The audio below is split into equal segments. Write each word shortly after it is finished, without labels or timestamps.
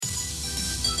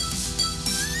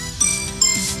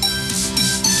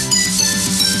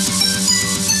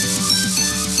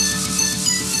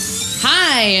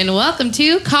and welcome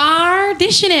to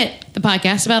Kardashian It, the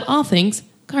podcast about all things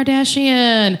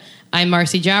Kardashian. I'm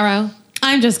Marcy Jarrow.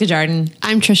 I'm Jessica Jardin.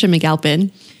 I'm Trisha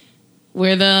McAlpin.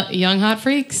 We're the young hot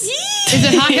freaks. Is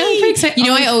it hot young freaks?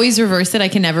 I always reverse it. I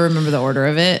can never remember the order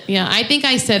of it. Yeah, I think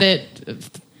I said it.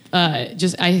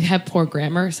 I have poor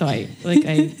grammar, so or is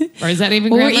that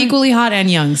even grammar? We're equally hot and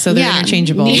young, so they're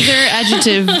interchangeable. Neither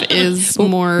adjective is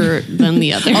more than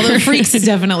the other. Although freaks is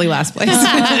definitely last place.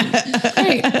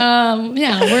 Right.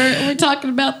 We're talking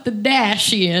about the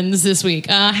Dashians this week.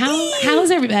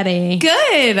 How's everybody?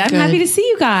 Good. I'm happy to see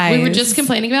you guys. We were just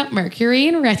complaining about Mercury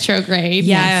in retrograde.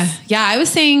 Yeah. Yeah. I was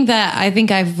saying that I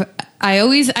think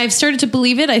I've started to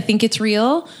believe it. I think it's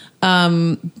real.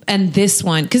 And this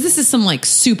one, because this is some like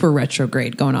super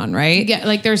retrograde going on, right? Yeah,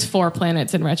 like there's 4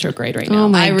 planets in retrograde right now. Oh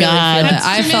my God.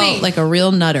 I felt like a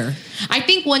real nutter. I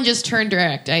think one just turned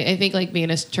direct. I think like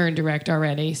Venus turned direct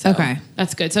already. So okay.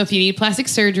 That's good. So if you need plastic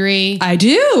surgery. I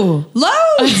do.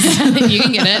 Loads. You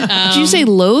can get it. Did you say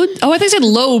load? Oh, I thought you said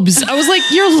lobes. I was like,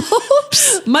 your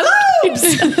lobes. My lobes.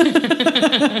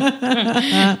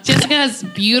 Jessica has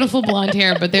beautiful blonde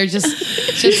hair, but they're just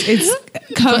it's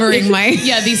covering my...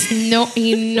 Yeah, these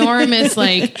enormous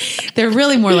like... They're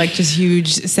really more like just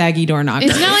huge saggy door knockers.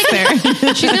 It's not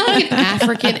like she's not like an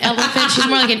African elephant. She's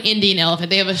more like an Indian elephant.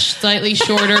 They have a slightly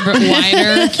shorter but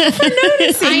wider.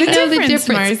 I know the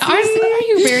difference. Are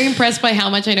you very impressed by how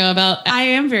much I know about? I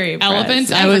am very impressed.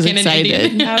 Elephants. I was African excited. And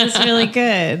Indian. That was really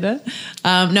good.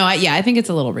 I think it's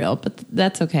a little real, but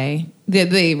that's okay.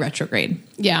 The retrograde.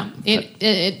 Yeah,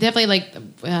 it definitely like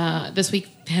this week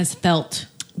has felt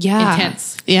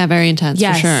intense. Yeah, very intense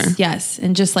for sure. Yes,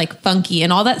 and just like funky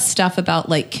and all that stuff about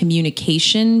like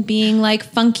communication being like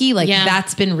funky, like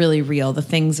that's been really real. The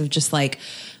things of just like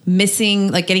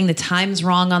missing, like getting the times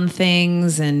wrong on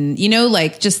things and,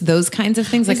 like just those kinds of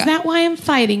things. Is that why I'm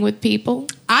fighting with people?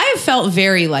 I have felt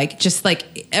very like, just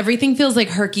like everything feels like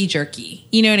herky jerky.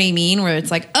 You know what I mean? Where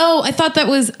it's like, oh, I thought that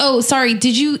was, oh, sorry.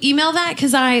 Did you email that?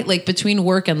 Cause I like between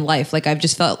work and life, like I've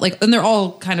just felt like, and they're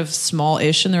all kind of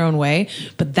small-ish in their own way,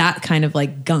 but that kind of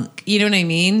like gunk, you know what I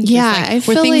mean? Yeah. Just like, I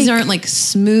feel where things like, aren't like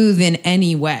smooth in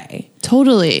any way.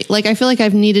 Totally. Like, I feel like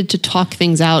I've needed to talk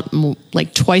things out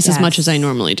like twice as much as I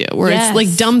normally do, where it's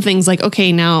like dumb things like,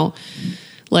 okay, now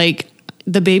like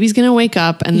the baby's going to wake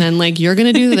up and then like, you're going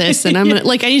to do this. And I'm going to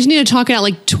like, I just need to talk it out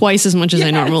like twice as much as I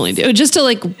normally do, just to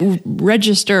like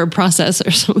register a process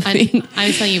or something. I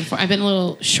was telling you before, I've been a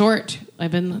little short.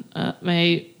 I've been,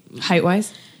 my height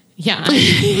wise. Yeah, I'm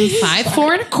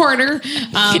 5'4" and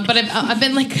 1/4. But I've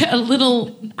been like a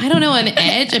little, I don't know, on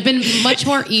edge. I've been much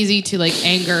more easy to like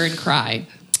anger and cry.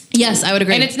 Yes, I would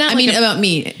agree. And it's not about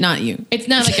me, not you. It's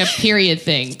not like a period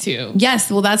thing too.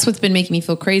 Yes, well, that's what's been making me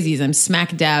feel crazy is I'm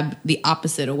smack dab the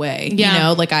opposite away. Yeah. You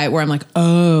know, like where I'm like,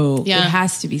 oh, it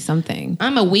has to be something.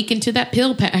 I'm a week into that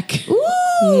pill pack.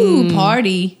 Ooh,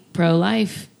 party.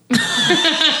 Pro-life.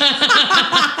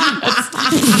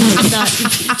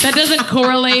 That doesn't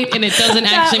correlate and it doesn't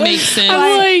actually make sense.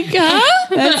 I'm like, huh?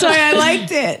 That's why I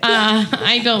liked it.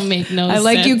 I don't make no sense. I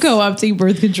like you co-opting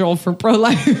birth control for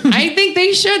pro-life. I think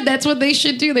they should. That's what they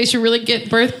should do. They should really get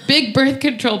big birth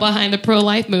control behind the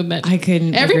pro-life movement. I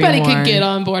couldn't. Everybody could get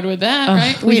on board with that,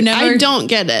 right? I don't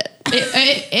get it.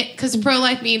 Because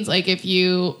pro-life means like if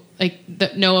you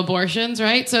no abortions,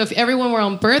 right? So if everyone were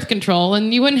on birth control,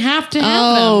 and you wouldn't have to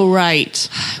have them. Oh, right.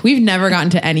 We've never gotten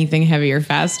to anything heavier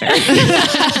faster.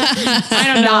 I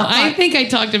don't know. I think I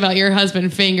talked about your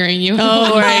husband fingering you.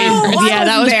 Oh, right. Yeah,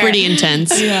 that was pretty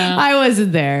intense. Yeah. I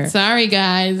wasn't there. Sorry,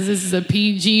 guys. This is a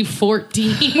PG-14.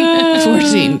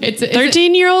 14.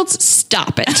 13-year-olds,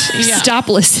 stop it. Yeah. Stop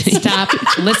listening. Stop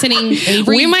listening.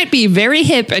 Avery. We might be very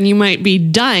hip and you might be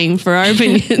dying for our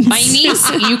opinions. My niece,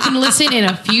 you can listen in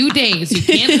a few days. You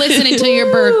can't listen until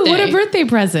your birthday. What a birthday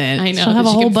present. I know. She'll have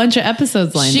a whole bunch of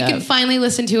episodes lined up. She can finally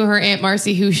listen to her Aunt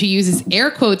Marcy, who she uses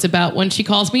air quotes about when she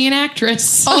calls me an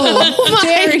actress. Oh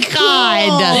my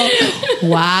God.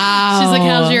 Wow. She's like,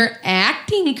 how's your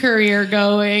acting career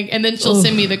going? And then she'll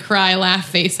send me the cry laugh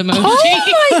face emoji.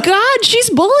 Oh my God. She's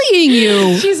bullying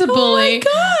you. She's a bully.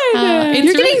 Oh my God.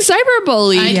 You're getting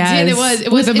cyberbullied. I did. It was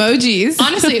with emojis.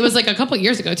 Honestly, it was like a couple of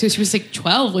years ago too. She was like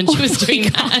 12 when she was doing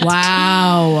that.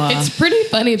 Wow. It's pretty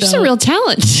funny though. She's a real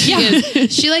talent. She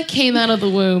is. She like came out of the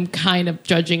womb kind of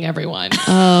judging everyone.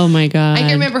 Oh my God. I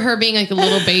can remember her being like a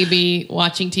little baby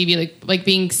watching TV, like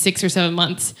being 6 or 7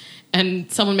 months,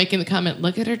 and someone making the comment,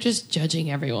 "Look at her just judging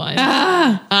everyone."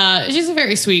 She's a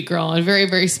very sweet girl and very,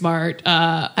 very smart.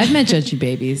 I've met judgy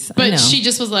babies, but she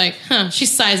just was like,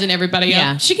 she's sizing everybody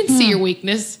up. She can see your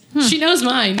weakness. She knows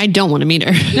mine. I don't want to meet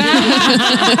her.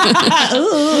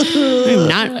 I'm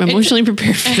not emotionally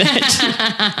prepared for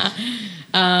that.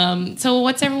 So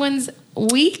what's everyone's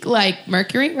week like?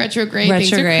 Mercury retrograde.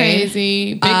 Things are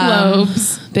crazy.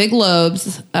 Big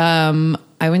lobes.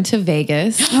 I went to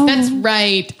Vegas. That's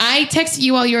right. I texted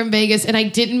you while you were in Vegas, and I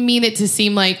didn't mean it to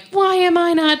seem like, why am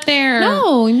I not there?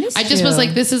 No, I just was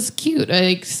like, this is cute.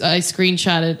 I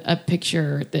screenshotted a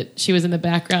picture that she was in the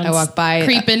background. I walked by,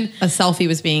 creeping. A selfie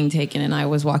was being taken, and I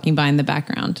was walking by in the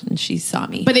background, and she saw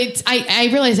me. But I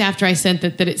realized after I sent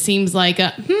that it seems like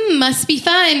must be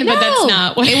fun, but that's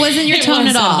not what it wasn't your tone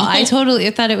at all. I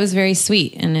thought it was very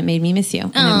sweet, and it made me miss you,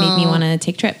 and it made me want to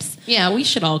take trips. Yeah, we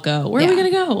should all go. Where are we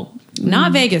going to go?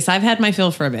 Not Vegas. I've had my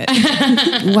fill for a bit.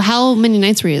 Well, how many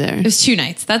nights were you there? It was 2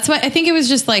 nights. That's why I think it was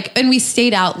just like, and we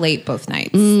stayed out late both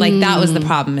nights. Like that was the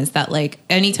problem, is that like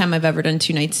anytime I've ever done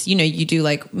 2 nights, you do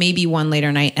like maybe one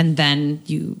later night and then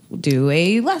you do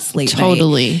a less late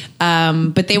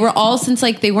night. But they were all, since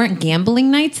like they weren't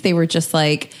gambling nights, they were just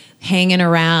like hanging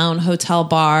around, hotel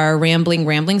bar,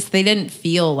 rambling. So they didn't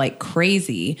feel like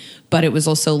crazy, but it was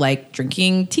also like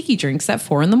drinking tiki drinks at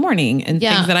 4 a.m. and things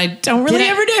that I don't really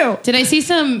ever do. Did I see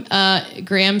some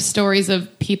Graham stories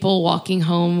of people walking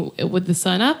home with the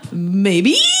sun up?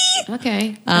 Maybe.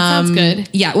 Okay. That sounds good.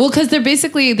 Yeah. Well, because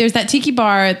there's that tiki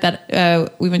bar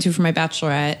that we went to for my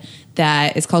bachelorette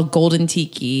that is called Golden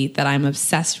Tiki that I'm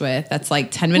obsessed with. That's like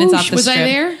 10 minutes off the strip. Was I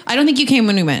there? I don't think you came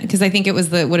when we went, because I think it would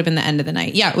have been the end of the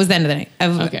night. Yeah, it was the end of the night.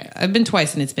 I've been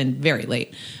twice and it's been very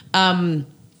late. And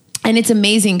it's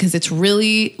amazing because it's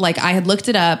really like, I had looked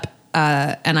it up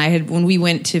and when we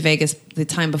went to Vegas the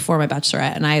time before my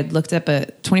bachelorette, and I had looked up a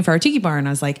 24-hour tiki bar, and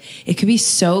I was like, it could be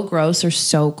so gross or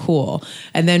so cool.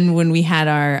 And then when we had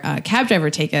our cab driver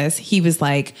take us, he was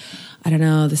like, I don't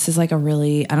know, this is like I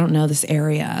don't know this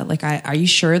area. Like, are you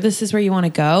sure this is where you want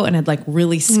to go? And it like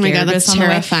really scared us. Oh my God, that's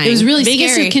terrifying. It was really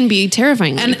Vegas scary. Can be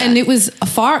terrifying. And it was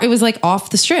it was like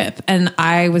off the strip. And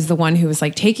I was the one who was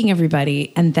like taking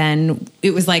everybody. And then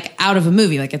it was like out of a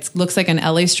movie. Like it looks like an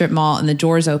LA strip mall and the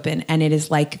doors open. And it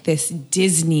is like this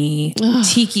Disney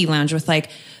tiki lounge with like,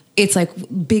 it's like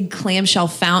big clamshell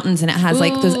fountains, and it has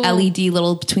like those LED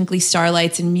little twinkly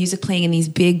starlights and music playing in these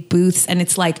big booths. And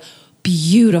it's like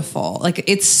beautiful. Like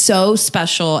it's so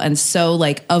special and so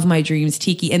like of my dreams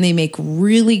tiki, and they make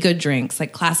really good drinks,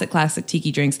 like classic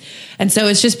tiki drinks. And so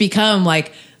it's just become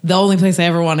like the only place I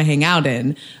ever want to hang out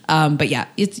in. But yeah,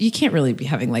 you can't really be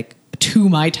having like 2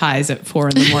 Mai Tais at 4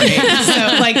 a.m.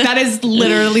 So like that is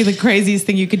literally the craziest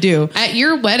thing you could do. At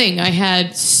your wedding, I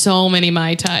had so many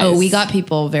Mai Tais. Oh, we got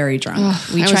people very drunk.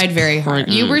 We tried very hard.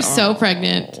 You were so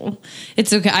pregnant.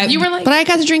 It's okay. You were like, but I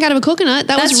got to drink out of a coconut.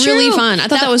 That was really fun. I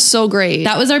thought that was so great.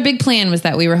 That was our big plan, was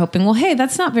that we were hoping, well, hey,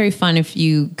 that's not very fun if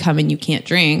you come and you can't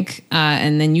drink,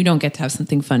 and then you don't get to have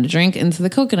something fun to drink. And so the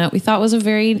coconut we thought was a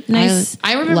very nice.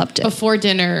 I remember loved it. Before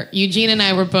dinner, Eugene and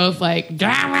I were both like, we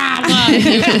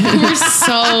were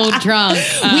so drunk.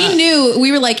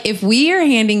 We were like, if we are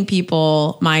handing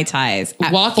people Mai Tais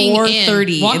at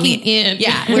 4:30, walking in,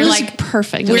 yeah, we're like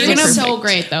perfect. We're gonna so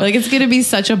great though. Like it's gonna be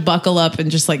such a buckle up and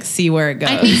just like see where it goes.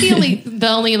 I think the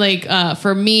only like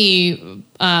for me,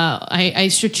 I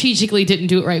strategically didn't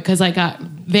do it right because I got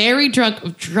very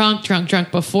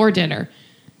drunk before dinner.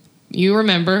 You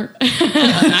remember?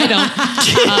 I don't.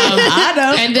 I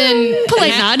don't. And then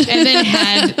polite nod. And then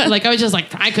had like I was just like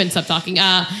I couldn't stop talking.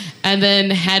 And then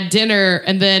had dinner,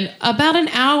 and then about an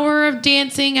hour of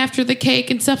dancing after the cake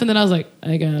and stuff, and then I was like,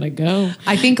 I gotta go.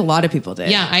 I think a lot of people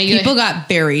did. Yeah, people got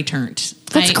very turned.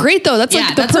 That's great though. That's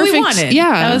like the that's perfect. What we wanted.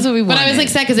 Yeah, that was what we wanted. But I was like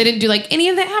sad because I didn't do like any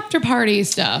of the after party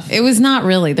stuff. It was not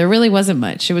really. There really wasn't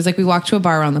much. It was like we walked to a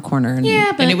bar around the corner, and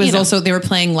it was also they were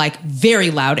playing like very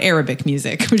loud Arabic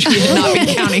music, which we had not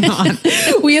been counting on.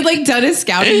 We had like done a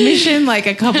scouting mission like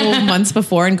a couple of months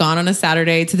before and gone on a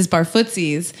Saturday to this bar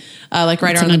Footsie's. Like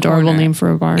right around the corner. An adorable name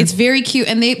for a bar. It's very cute,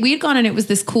 and we had gone, and it was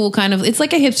this cool kind of. It's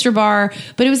like a hipster bar,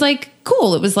 but it was like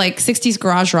cool. It was like 60s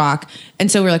garage rock,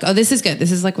 and so we're like, oh, this is good.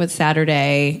 This is like what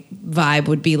Saturday vibe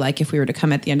would be like if we were to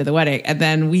come at the end of the wedding. And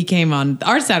then we came on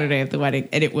our Saturday of the wedding,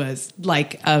 and it was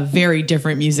like a very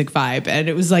different music vibe, and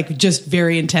it was like just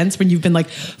very intense when you've been like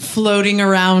floating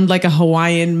around like a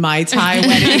Hawaiian Mai Tai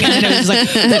wedding, and it was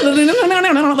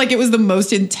like it was the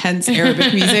most intense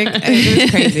Arabic music. And it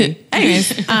was crazy.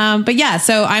 Anyways. But yeah,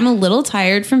 so I'm a little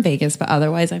tired from Vegas, but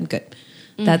otherwise I'm good.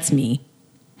 That's me.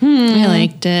 I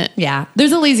liked it. Yeah.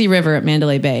 There's a lazy river at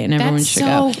Mandalay Bay, and everyone should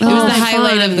go. It was the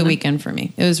highlight of the weekend for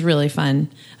me. It was really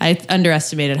fun. I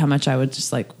underestimated how much I would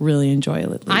just like really enjoy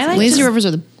it. Lazy rivers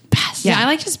are the best. Yeah, I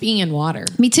like just being in water.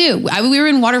 Me too. We were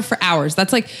in water for hours.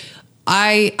 That's like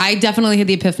I definitely had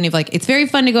the epiphany of like, it's very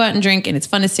fun to go out and drink and it's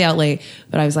fun to stay out late.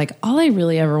 But I was like, all I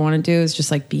really ever want to do is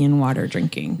just like be in water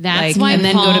drinking. That's like, why and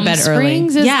then Palm go to bed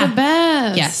Springs early. is the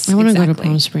best. Yes. I want to go to exactly.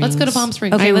 Palm Springs. Let's go to Palm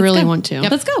Springs. Okay, I let's really go. want to.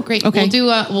 Yep. Let's go. Great. Okay.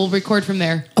 We'll record from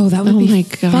there. Oh, that would Oh be my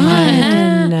God.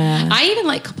 fun. I even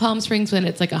like Palm Springs when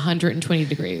it's like 120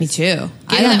 degrees. Me too.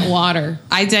 Get in that water.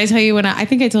 Did I tell you when I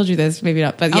think I told you this, maybe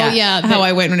not, but yeah, Oh, how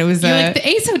I went when it was You're like, the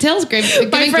Ace Hotel's great,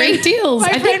 giving great deals.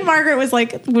 My friend Margaret was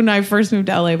like, when I first moved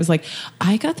to LA, was like,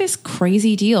 I got this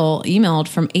crazy deal emailed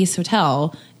from Ace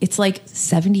Hotel. It's like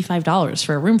 $75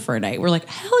 for a room for a night. We're like,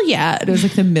 hell yeah. And it was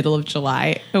like the middle of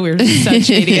July. And we were such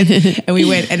idiots. And we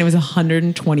went and it was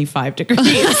 125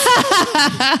 degrees.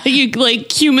 You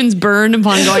like humans burn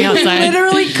upon going outside.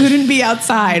 Literally couldn't be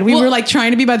outside. We were like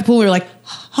trying to be by the pool. We were like,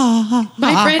 my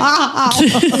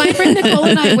friend Nicole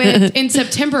and I went in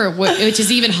September, which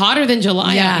is even hotter than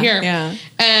July out here. Yeah.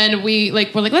 And we're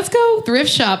like, let's go thrift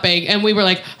shopping. And we were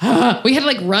like, we had to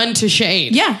like run to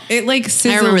shade. yeah, it like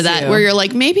sizzles I remember that you. where you're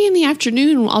like, maybe in the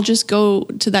afternoon I'll just go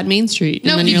to that main street.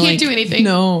 No, and then you you're can't like, do anything.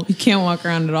 No, you can't walk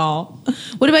around at all.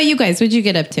 What about you guys? What'd you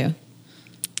get up to?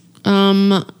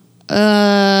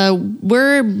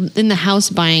 We're in the house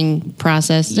buying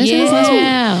process. Did I say this last week?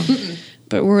 Yeah.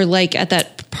 But we're like at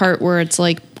that part where it's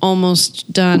like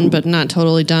almost done, but not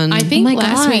totally done. I think my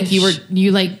last gosh. week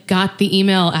you like got the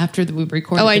email after we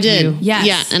recorded. Oh, I did. You. Yes.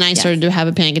 Yeah. And I started to have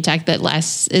a panic attack that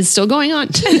is still going on.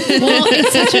 Well,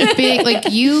 it's such a big,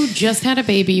 like you just had a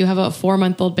baby. You have a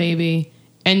 4-month-old baby.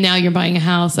 And now you're buying a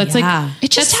house. That's Yeah. like,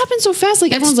 It just happened so fast.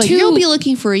 Like everyone's like, too- you'll be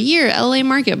looking for a year, LA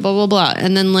market, blah, blah, blah.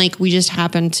 And then like we just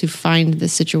happened to find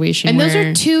this situation and those where,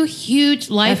 are two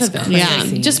huge life That's events.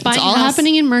 crazy. Like, just buying it's all a house.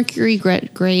 happening in Mercury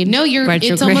grade. No, it's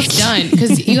retrograde. almost done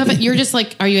because you're just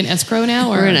like, are you in escrow now?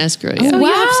 Or We're in escrow, So yeah. you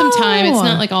have some time. It's Wow.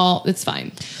 not like it's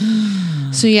fine.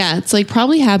 So yeah, it's like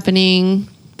probably happening.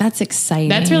 That's exciting.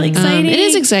 That's really exciting. It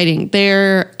is exciting.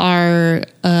 There are,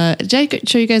 did I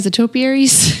show you guys the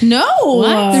topiaries? No.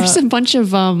 There's a bunch of,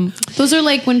 Those are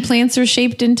like when plants are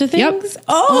shaped into Yep. things.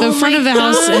 Oh, the front my of the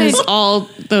house God. is all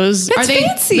those. That's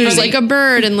fancy. There's like a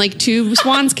bird and like two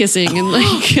swans kissing and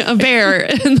like a bear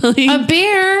and like A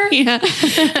bear. yeah,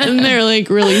 and they're like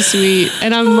really sweet.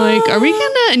 And I'm like, are we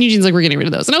gonna? And Eugene's like, we're getting rid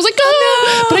of those. And I was like,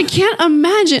 oh, but I can't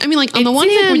imagine. I mean, like on the one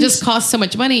seems hand, like we just cost so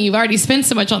much money. You've already spent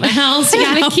so much on the house. You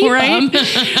gotta keep them.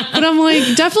 But I'm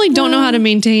like, definitely don't know how to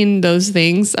maintain those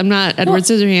things. I'm not Edward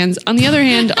Scissorhands. On the other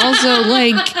hand, also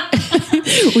like,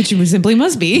 which you simply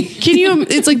must be. can you?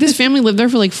 It's like this family lived there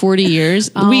for like 40 years.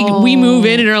 We move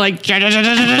in and are like just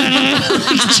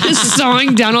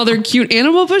sawing down all their cute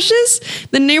animal bushes.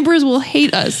 The neighbors will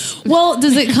hate us. Well,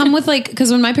 does it come with like,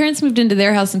 because when my parents moved into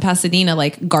their house in Pasadena,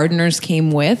 like gardeners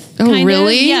came with. Oh, kind of.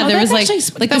 really? Yeah, Oh, there was that's like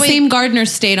actually- like that the way- same gardener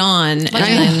stayed on. And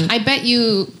then, I bet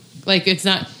you like it's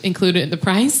not included in the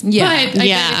price. Yeah. But I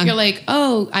Yeah. bet if you're like,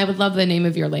 oh, I would love the name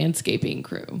of your landscaping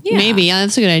crew. Yeah. Maybe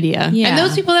that's a good idea. Yeah. And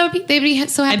those people they'd be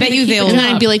so happy. I bet to you keep they'll- a And then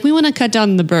job. I'd be like, we want to cut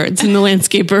down the birds, and the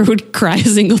landscaper would cry a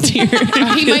single tear.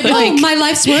 He might be oh, like, my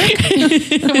life's work.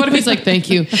 what if he's like, thank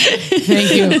you,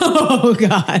 thank you. Oh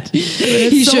God,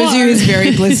 he so shows you hard. his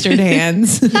very blistered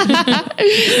hands.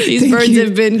 These birds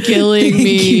have been killing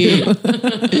me.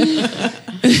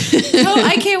 Oh,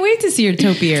 I can't wait to see your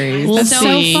topiaries. We'll That's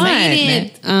see. so fun.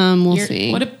 Excited. We'll You're-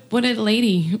 see. What a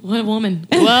lady, what a woman.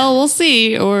 Well, we'll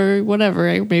see, or whatever.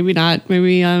 Maybe not.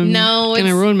 Maybe I'm No, gonna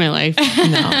it's- ruin my life.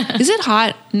 No, Is it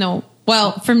hot? no.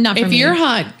 Well, not If for me. you're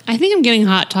hot, I think I'm getting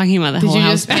hot talking about the did whole you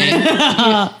house. just panic?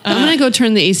 I'm gonna go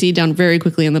turn the AC down very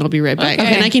quickly, and then I'll be right back.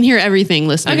 Okay. And I can hear everything,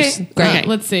 listeners. Okay, great.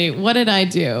 Let's see. What did I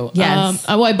do? Yes.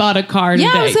 I bought a car today.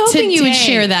 Yeah, I was hoping you would Today.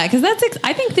 share that because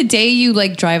I think the day you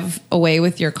like drive away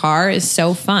with your car is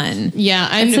so fun. Yeah,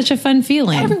 It's such a fun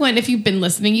feeling. Everyone, if you've been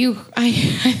listening, I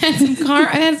had some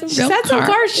real That's some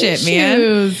car shit, man.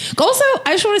 issues. Also,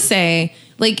 I just want to say,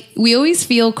 like, we always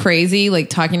feel crazy, like,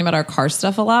 talking about our car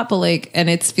stuff a lot, but, like, and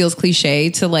it feels cliche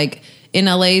to, like, in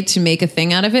LA to make a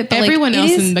thing out of it. But Everyone like,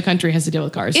 else it is- in the country has to deal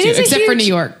with cars it too, is a except for huge- New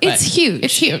York. but It's huge.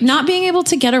 It's huge. Not being able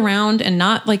to get around and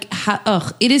not, like,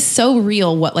 it is so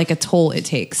real what, like, a toll it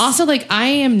takes. Also, like, I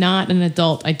am not an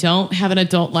adult. I don't have an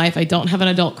adult life. I don't have an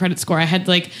adult credit score. I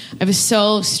was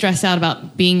so stressed out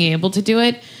about being able to do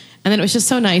it. And then it was just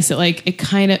so nice that, like, it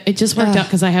just worked out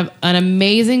because I have an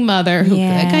amazing mother who,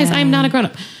 Yeah. guys, I'm not a grown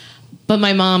up. But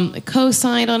my mom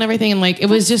co-signed on everything, and like it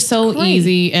was just so great.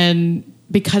 easy. And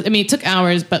because it took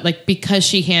hours, but like because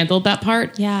she handled that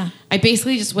part, Yeah. I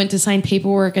basically just went to sign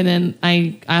paperwork, and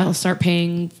then I'll start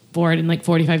paying for it in like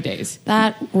 45 days.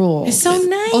 That rules. It's so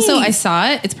nice. Also, I saw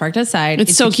it. It's parked outside.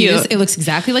 It's so the cutest. cute. It looks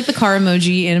exactly like the car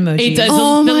emoji in emoji. It does.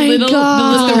 Oh the my little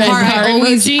God. red Car, car I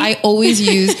emoji. always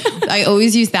use. I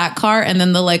always use that car, and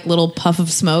then the like little puff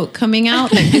of smoke coming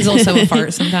out like, is also a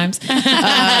fart sometimes. But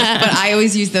I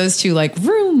always use those two like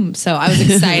vroom. So I was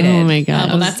excited. Oh my god!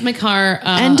 Well, that's my car.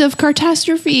 End of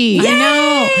catastrophe. I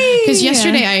know, because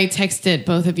yesterday I texted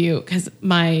both of you because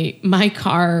my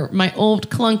car, my old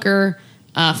clunker,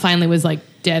 finally was like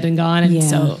dead and gone, and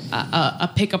so a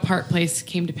pick apart place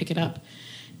came to pick it up,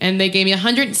 and they gave me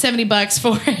 $170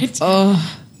 for it.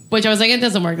 Oh. Which I was like, it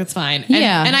doesn't work. That's fine.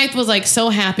 And I was like so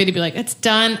happy to be like, it's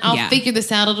done. I'll figure this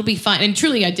out. It'll be fine. And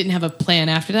truly, I didn't have a plan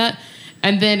after that.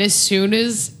 And then as soon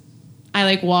as I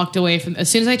like walked away as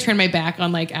soon as I turned my back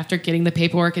on like after getting the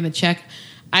paperwork and the check,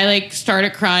 I like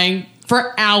started crying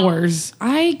for hours.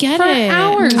 I get for it.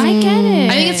 hours. I get it.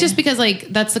 I think it's just because like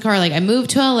that's the car. Like I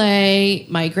moved to LA.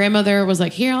 My grandmother was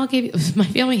like, here, I'll give you. My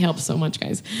family helps so much,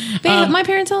 guys. My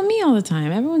parents tell me all the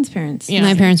time. Everyone's parents. Yeah.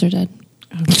 My parents are dead.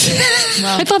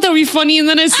 Well, I thought that would be funny, and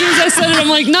then as soon as I said it, I'm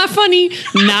like, not funny,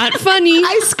 not funny.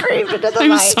 I screamed into the I'm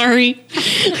mic. sorry.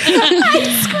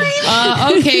 I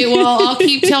screamed. Okay, well, I'll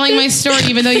keep telling my story,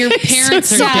 even though your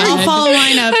parents are dead. I'll follow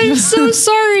mine up. I'm so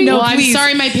sorry. No, I'm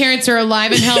sorry my parents are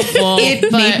alive and helpful. It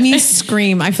made me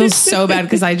scream. I feel so bad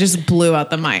because I just blew out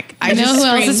the mic. I know who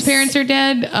else's parents are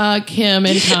dead? Kim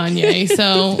and Kanye.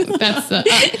 So that's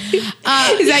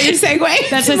is that your segue?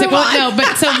 That's what I said. Well, no,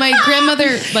 but so my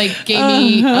grandmother like gave me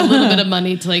a little bit of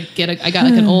money to like I got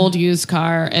like an old used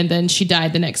car, and then she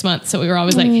died the next month. So we were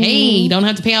always like, hey, you don't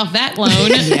have to pay off that loan.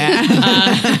 Yeah.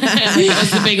 That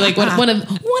was the big like one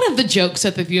of the jokes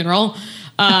at the funeral.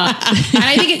 And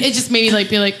I think it just made me like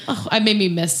be like, oh, I made me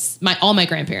miss all my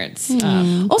grandparents.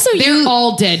 Also, they're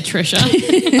all dead, Trisha.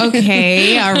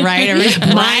 Okay, all right.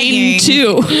 Mine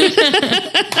too.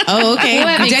 Oh, okay.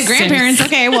 Well, dead grandparents.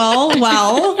 sense. Okay, well.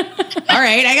 All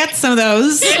right, I got some of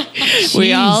those.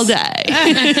 We all die.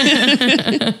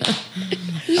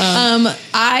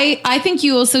 I think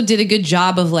you also did a good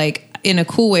job of like in a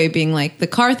cool way being like the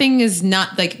car thing is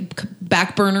not like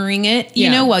backburnering it,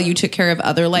 you know, while you took care of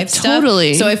other life stuff.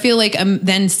 Totally. So I feel like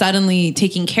then suddenly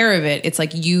taking care of it, it's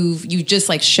like you just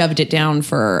like shoved it down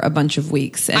for a bunch of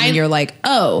weeks, and you're like,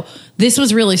 oh, this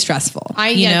was really stressful.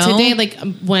 Today, like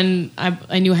when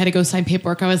I knew I had to go sign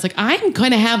paperwork, I was like, I'm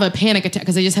going to have a panic attack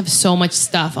because I just have so much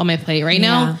stuff on my plate right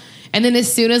now. And then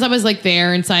as soon as I was like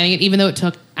there and signing it, even though it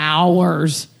took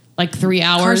hours, like 3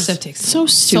 hours, car stuff takes so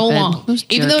long. Those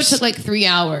even though it jerks. took like 3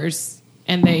 hours,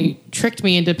 and they tricked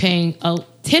me into paying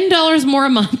 $10 more a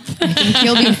month. I think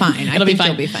you'll be fine.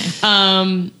 You'll be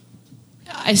fine.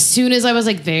 As soon as I was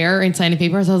like there and signing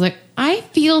papers, I was like, I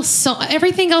feel so.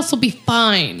 Everything else will be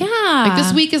fine. Yeah. Like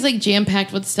this week is like jam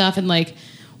packed with stuff and like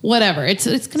whatever. It's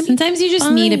gonna be. Sometimes you just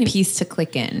fine. need a piece to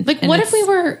click in. Like, what if we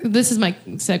were? This is my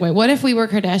segue. What if we were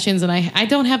Kardashians and I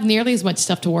don't have nearly as much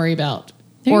stuff to worry about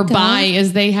There or you go. buy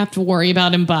as they have to worry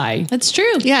about and buy? That's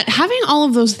true. Yeah, having all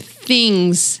of those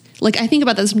things, like I think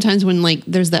about that sometimes when like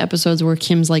there's the episodes where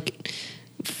Kim's like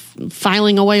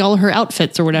filing away all her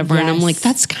outfits or whatever, and I'm Yes. like,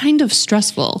 that's kind of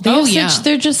stressful. They're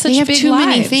just such They have big too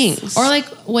many lives. things. Or like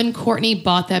when Courtney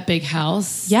bought that big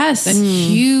house. Yes. That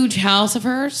huge house of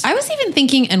hers. I was even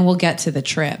thinking, and we'll get to the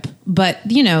trip, but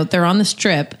you know, they're on this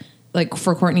trip like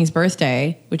for Courtney's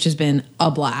birthday, which has been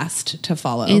a blast to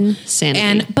follow.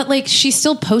 Insanity. But like she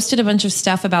still posted a bunch of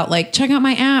stuff about like, check out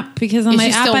my app because on Is my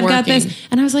she app still I've got working? this.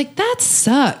 And I was like, that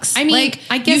sucks. I mean, like,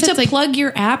 I guess you it's have to like- plug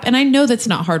your app. And I know that's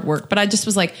not hard work, but I just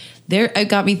was like, it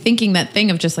got me thinking that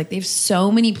thing of just like, they have so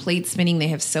many plates spinning. They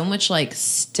have so much like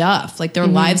stuff. Like their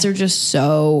lives are just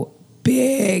so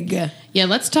big. Yeah,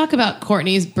 let's talk about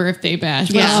Courtney's birthday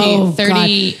bash. Yeah. Was she Oh,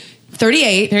 30? God.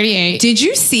 38. 38. Did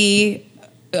you see?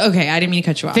 Okay, I didn't mean to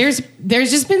cut you off. There's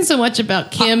just been so much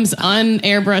about Kim's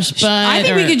unairbrushed butt. I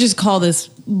think we could just call this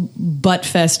Butt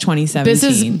Fest 2017. This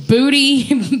is booty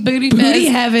Booty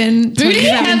Heaven Booty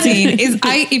 2017.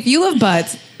 If you love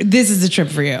butts, this is a trip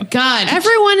for you. God,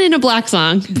 Everyone in a black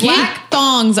song. Black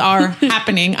thongs are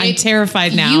happening. I'm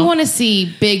terrified now. You want to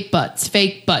see big butts,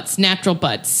 fake butts, natural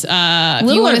butts. You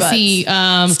Littler want to butts. see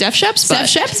Steph Shep's butt.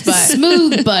 Shep's butt.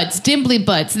 smooth butts, dimply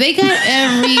butts. They got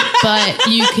every butt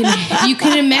you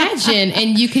can imagine,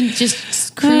 and you can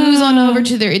just cruise on over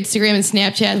to their Instagram and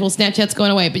Snapchat. Well, Snapchat's going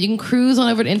away, but you can cruise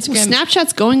on over to Instagram.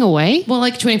 Snapchat's going away? Well,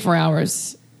 like 24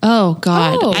 hours. Oh,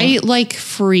 God. Oh. I like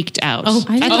freaked out. Oh,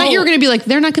 I thought you were going to be like,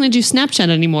 they're not going to do Snapchat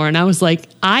anymore. And I was like,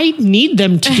 I need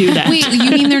them to do that. Wait, you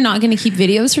mean they're not going to keep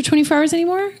videos for 24 hours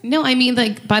anymore? No, I mean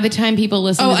like by the time people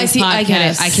listen to I this see. podcast, I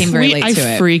get it. I came very late to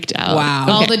it. I freaked out. Wow.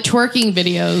 all the twerking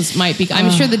videos might be.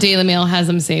 I'm sure the Daily Mail has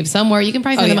them saved somewhere. You can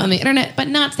probably find them on the internet, but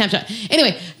not Snapchat.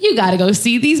 Anyway, you got to go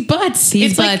see these butts.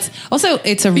 These It's butts. like Also,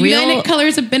 it's a real United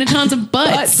Colors of Benettons of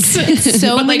butts. It's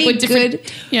so But, like, many with different-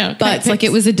 good yeah, butts. Like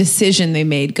it was a decision they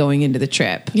made going into the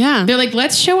trip. Yeah. They're like,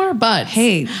 let's show our butts.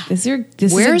 Hey, this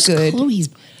Where's is a good. Chloe's?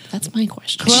 That's my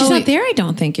question. She's not there, I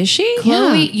don't think, is she?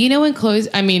 Chloe, Yeah. you know when Chloe's,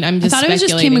 I mean, I'm I just thought it was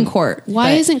just Kim speculating. and Court.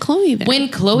 Why but- isn't Chloe there? When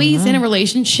Chloe's in a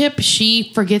relationship,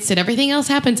 she forgets that everything else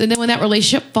happens. And then when that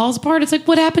relationship falls apart, it's like,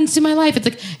 what happens to my life? It's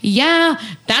like, yeah,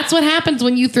 that's what happens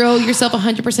when you throw yourself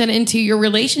 100% into your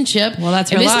relationship. Well,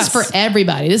 that's her and this loss. is for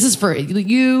everybody. This is for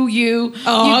you.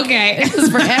 Oh, okay. This is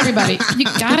for everybody. You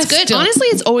gotta It's good. still- Honestly,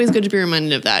 it's always good to be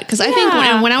reminded of that because I think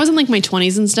when I was in like my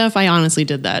 20s and stuff, I honestly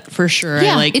did that for sure.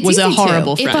 Yeah, I like it's was a easy to.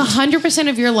 horrible If friend. 100%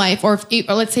 of your life, or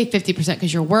let's say 50%,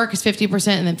 because your work is 50%,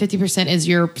 and then 50% is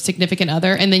your significant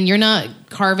other, and then you're not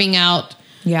carving out.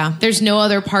 Yeah. There's no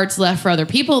other parts left for other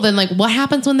people. Then, like, what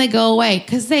happens when they go away?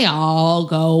 Because they all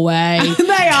go away.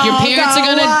 They all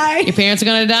go away. Your parents are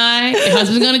gonna die. Your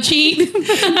husband's gonna cheat.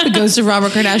 The ghost of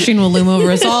Robert Kardashian will loom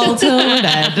over us all till we're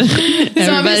dead.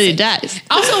 Everybody dies.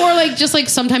 Also, or like, just like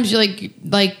sometimes you're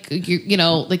you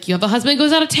know, like you have a husband who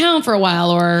goes out of town for a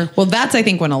while, or Well, that's I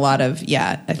think when a lot of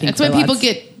I think that's for when people lots-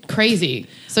 get crazy.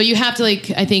 So you have to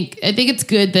like. I think it's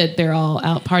good that they're all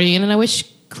out partying, and I wish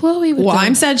Chloe would. Well, go.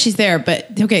 I'm sad she's there, but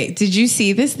okay. Did you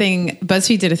see this thing?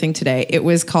 BuzzFeed did a thing today. It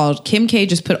was called Kim K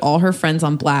just put all her friends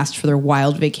on blast for their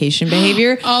wild vacation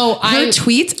behavior. Oh, her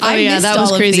tweets. Oh, I yeah, missed that was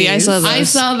all of crazy. I these. saw those. I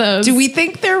saw those. Do we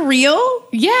think they're real?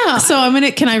 Yeah. So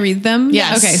can I read them?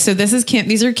 Yes. Okay. So this is Kim.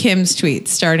 These are Kim's tweets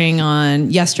starting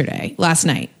on last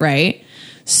night, right?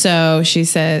 So she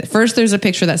said, first there's a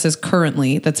picture that says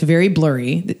currently, that's very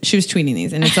blurry. She was tweeting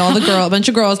these and it's all a bunch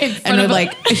of girls In front and with of a-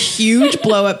 like a huge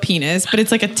blow up penis, but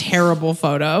it's like a terrible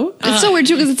photo. It's so weird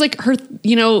too because it's like her,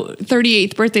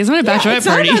 38th birthday. It's not a bachelorette It's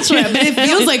not party. a bachelorette, but it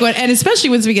feels like one. And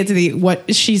especially once we get to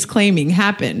what she's claiming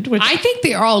happened, which I think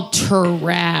they're all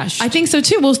trash. I think so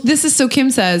too. Well, this is so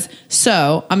Kim says,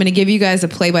 so I'm going to give you guys a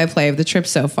play-by-play of the trip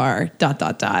so far, ...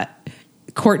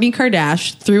 Kourtney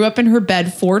Kardashian threw up in her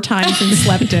bed 4 times and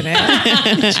slept in it.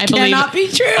 I Cannot be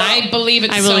true. I believe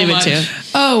it. I believe it too.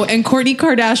 Oh, and Kourtney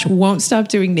Kardashian won't stop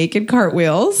doing naked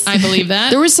cartwheels. I believe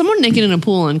that. There was someone naked in a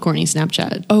pool on Courtney's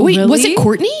Snapchat. Oh, wait, was really? it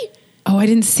Courtney? Oh, I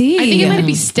didn't see. I think it might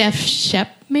be Steph Shep,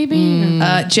 maybe.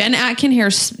 Jen Atkin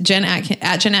hair spiked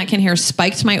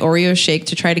my Oreo shake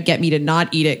to try to get me to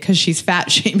not eat it because she's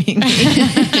fat shaming me.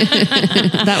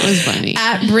 That was funny.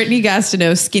 At Brittany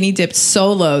Gastineau skinny dipped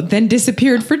solo, then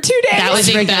disappeared for 2 days. That was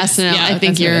think Rick that's- Gastineau. yeah, I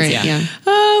think that's you're what it right. is, Yeah. yeah.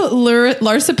 Oh,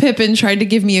 Larsa Pippen tried to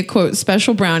give me a quote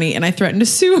special brownie, and I threatened to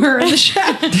sue her in the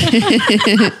chat.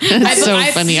 That's so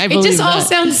funny. I It believe just all that.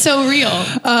 sounds so real.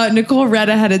 Nicole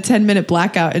Retta had a 10-minute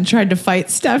blackout and tried to fight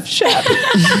Steph Shep.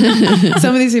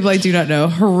 Some of these people I do not know.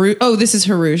 This is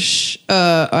Harush.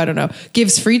 I don't know.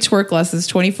 Gives free twerk lessons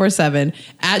 24/7.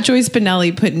 At Joyce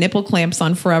Spinelli put nipple clamps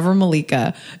on Forever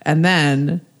Malika, and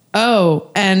then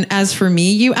and as for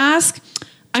me, you ask.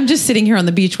 I'm just sitting here on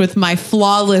the beach with my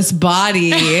flawless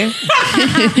body.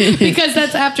 Because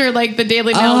that's after like the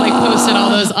Daily Mail like posted all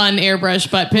those unairbrushed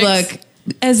butt pics. Look,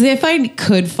 as if I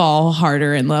could fall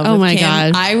harder in love Oh with my Kim.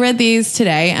 God. I read these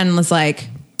today and was like,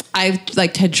 I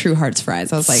like had true heart's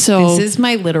fries. I was like, So- this is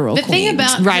my literal the thing queen.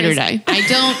 about Ride her or is die.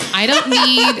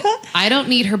 I don't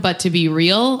need her butt to be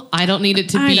real. I don't need it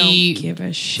to I be don't give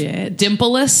a shit.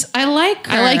 dimpleless. I like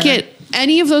her. I like it.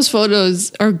 Any of those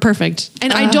photos are perfect.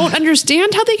 And I don't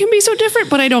understand how they can be so different,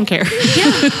 but I don't care.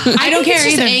 I don't care care it's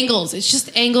just either. angles. It's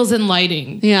just angles and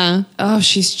lighting. Yeah. Oh,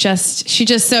 so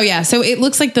it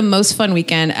looks like the most fun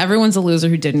weekend. Everyone's a loser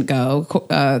who didn't go.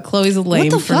 Chloe's a lame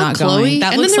What the for fuck, not Chloe? going.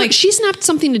 That and looks then like she snapped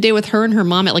something today with her and her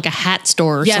mom at like a hat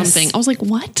store or Yes. something. I was like,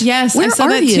 what? yes, Where I saw are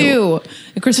that you? too.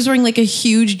 And Chris was wearing like a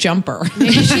huge jumper.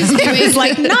 It's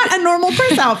like not a normal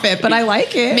Prince outfit, but I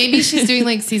like it. Maybe she's doing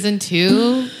like season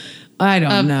 2 I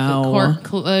don't of know.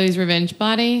 Chloe's revenge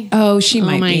body. Oh, she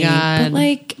might my be. God. But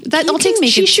like That you all can takes. make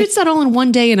She it- shoots that all in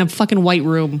one day in a fucking white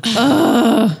room.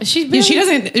 She's Yeah, she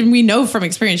doesn't. And we know from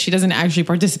experience she doesn't actually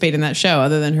participate in that show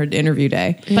other than her interview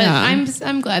day. But Yeah.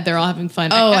 I'm glad they're all having fun.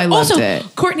 Oh, I loved also, it.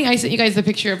 Courtney, I sent you guys the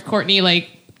picture of Courtney. Like,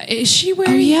 is she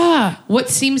wearing? Oh yeah, What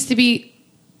seems to be?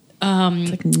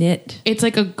 like knit. It's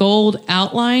like a gold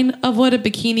outline of what a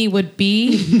bikini would be.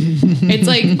 It's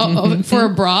like for a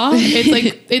bra.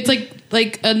 It's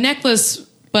like a necklace,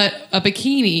 but a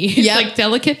bikini. It's Yep. like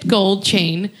delicate gold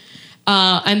chain,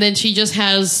 and then she just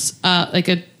has like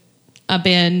a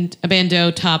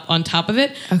bandeau top on top of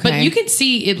it. But Okay. you can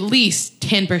see at least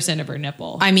 10% of her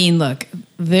nipple. I mean, look,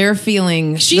 they're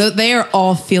feeling. They are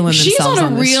all feeling themselves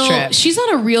on this trip. She's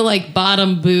on a real like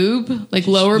bottom boob, like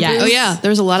lower boob. Oh yeah,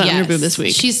 there's a lot of under boob this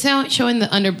week. She's showing the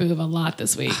under boob a lot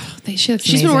this week.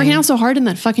 She's been working out so hard in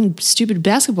that fucking stupid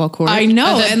basketball court. I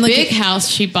know, and big house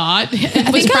she bought.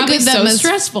 It was probably so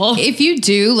stressful. If you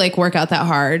do like work out that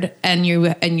hard and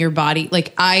your body,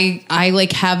 like I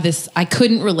like have this. I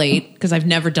couldn't relate because I've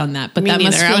never done that. But that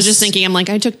must feel. I was just thinking. I'm like,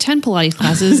 I took 10 Pilates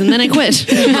classes and then I quit.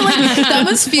 That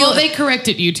must feel. Well, they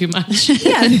corrected you too much.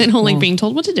 Yeah, I don't like being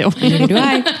told what to do. Neither do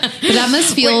I. But that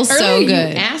must feel so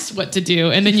good. You asked what to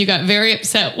do, and then you got very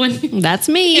upset when. That's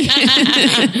me.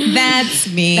 That's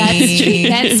me.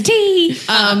 That's tea.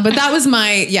 But that was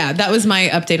my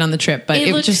update on the trip. But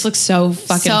it just looks so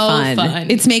fucking fun.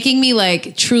 It's making me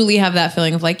like truly have that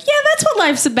feeling of like, yeah, that's what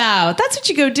life's about. That's what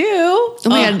you go do. Oh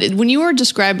my God. When you were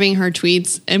describing her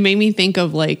tweets, it made me think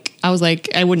of like, I was like,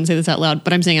 I wouldn't say this out loud,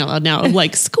 but I'm saying it out loud now, of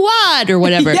like squad or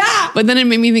whatever. Yeah. But then it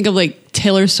made me think of like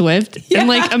Taylor Swift. Yeah. And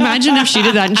like, imagine if she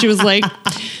did that and she was like,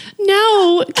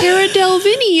 now Cara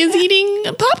Delevingne is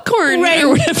eating popcorn or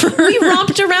whatever. We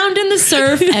romped around in the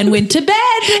surf and went to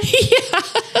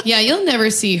bed. Yeah, you'll never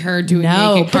see her doing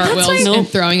naked cartwheels and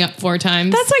throwing up 4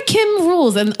 times. That's why Kim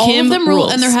rules, and all of them rule,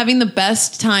 and they're having the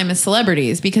best time as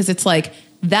celebrities because it's like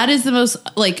that is the most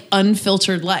like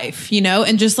unfiltered life, you know,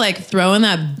 and just like throwing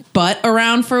that butt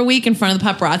around for a week in front of the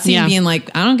paparazzi and being like,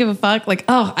 I don't give a fuck. Like,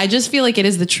 oh, I just feel like it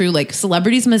is the true, like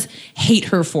celebrities must hate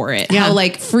her for it. Yeah. How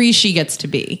like free she gets to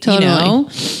be, you know?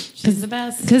 She's the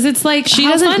best. Because it's like, she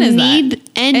doesn't need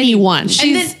anyone.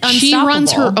 She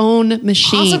runs her own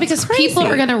machine. Also because people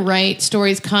are going to write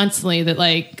stories constantly that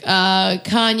like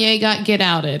Kanye got get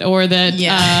outed or that...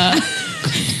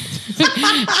 he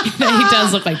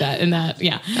does look like that in that,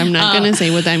 I'm not gonna say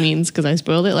what that means because I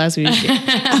spoiled it last week. or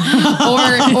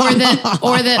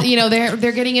that you know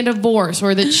they're getting a divorce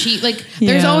or that she like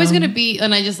there's always gonna be,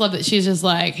 and I just love that she's just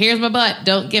like, here's my butt,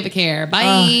 don't give a care,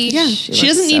 bye. She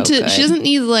doesn't need to. She doesn't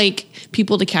need like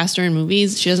people to cast her in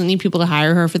movies. She doesn't need people to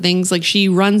hire her for things. Like she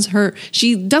runs her.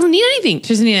 She doesn't need anything. She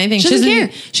doesn't need anything. She doesn't care.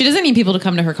 She doesn't need people to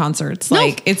come to her concerts.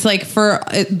 Like it's like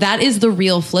that is the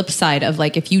real flip side of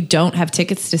like if you don't have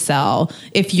tickets to sell.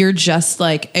 If you're just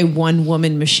like a one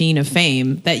woman machine of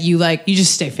fame that you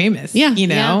just stay famous, you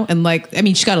know, and like, I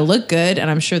mean, she's got to look good and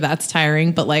I'm sure that's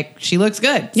tiring, but like she looks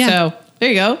good. Yeah. So there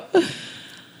you go.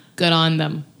 Good on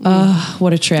them. Oh,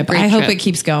 what a trip. I hope it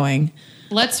keeps going.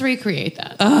 Let's recreate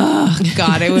that. Oh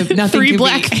God, it would nothing. 3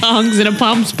 black thongs in a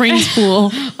Palm Springs pool.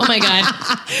 Oh my God.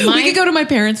 We could go to my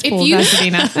parents' pool,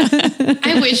 Pasadena.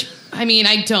 I wish. I mean,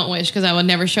 I don't wish because I would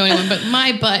never show anyone, but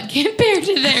my butt compared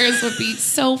to theirs would be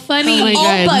so funny. Oh my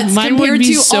God. Butts mine would be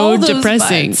to so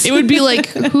depressing. It would be like,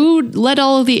 who let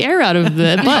all of the air out of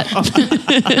the butt?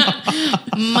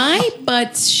 My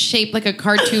butt's shaped like a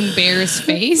cartoon bear's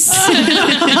face. Like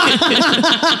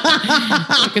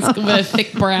it's with a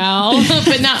thick brow,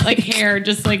 but not like hair,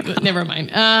 just like, never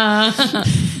mind.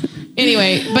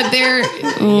 Anyway, but they're...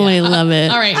 I love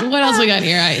it. All right, what else we got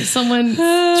here?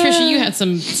 Trisha, you had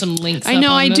some links. I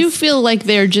know, I do feel like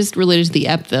they're just related to the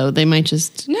ep, though. They might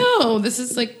just... No, this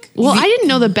is like... Well, I didn't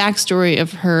know the backstory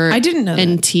of her. I didn't know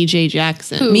and TJ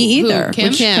Jackson. Me either.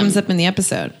 Kim? Which comes up in the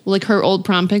episode. Like her old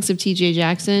prom pics of TJ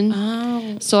Jackson.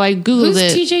 Oh. So I Googled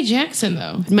it. Who's TJ Jackson,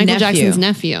 though? Michael Jackson's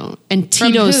nephew. And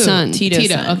Tito's son. Tito.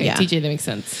 Okay, yeah. TJ, that makes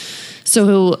sense.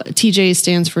 So TJ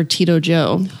stands for Tito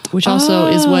Joe, which also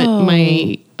is what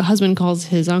my husband calls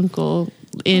his uncle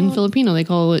in Filipino. They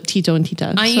call it Tito and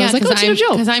Tita. So I was like, Tito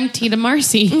Joe. Because I'm Tita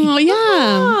Marcy. Oh, yeah.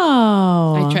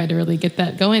 Oh. I tried to really get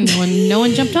that going. No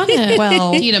one jumped on it.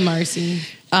 Well, Tita Marcy.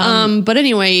 But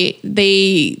anyway,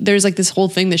 there's like this whole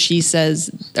thing that she says,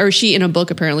 or she in a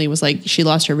book apparently was like, she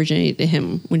lost her virginity to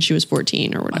him when she was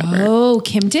 14 or whatever. Oh,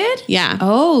 Kim did? Yeah.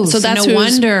 Oh, so that's no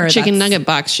wonder. Chicken nugget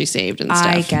box she saved and stuff.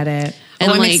 I get it.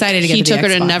 And I'm like, excited to get he to took her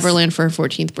to Xbox. Neverland for her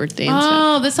 14th birthday and stuff.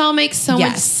 Oh, this all makes so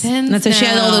much sense. That's why she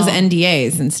had all those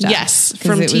NDAs and stuff. Yes,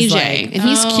 from TJ. Like, and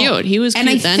he's cute. He was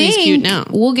cute then, he's cute now.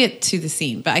 We'll get to the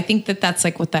scene, but I think that's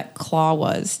like what that claw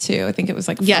was too. I think it was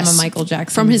like from a Michael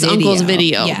Jackson from his video. uncle's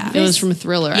video. Yeah. It was from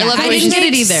Thriller. Yeah, I didn't get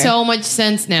it either. So much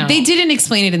sense now. They didn't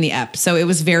explain it in the ep, so it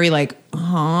was very like,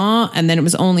 and then it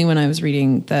was only when I was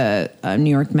reading the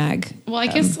New York Mag. Well, I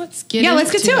guess let's get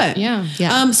let's get to it.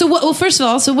 Yeah. So well, first of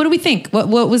all, so what do we think? What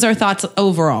was our thoughts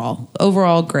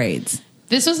overall grades?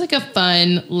 This was like a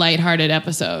fun, lighthearted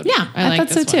episode. Yeah, I thought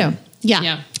so too.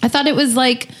 Yeah. I thought it was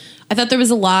like, I thought there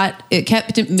was a lot. It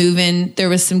kept it moving. There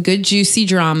was some good juicy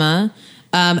drama.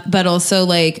 But also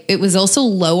like it was also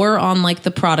lower on like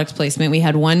the product placement. We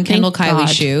had one Kendall Kylie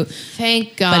shoot.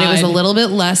 Thank God. But it was a little bit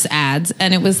less ads,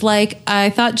 and it was like I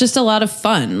thought just a lot of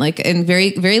fun, like and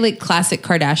very very like classic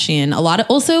Kardashian. A lot of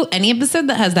also any episode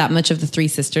that has that much of the three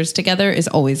sisters together is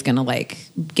always gonna like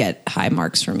get high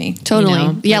marks for me. Totally. You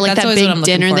know? Yeah, like that's that always what I'm big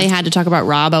looking dinner for. they had to talk about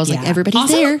Rob. I was like, everybody's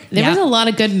Also, there. There was a lot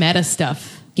of good meta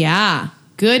stuff. Yeah.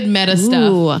 Good meta stuff.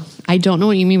 Ooh, I don't know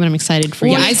what you mean, but I'm excited for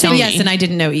you. Yeah, I said Tell yes, me. and I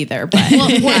didn't know either, but Well,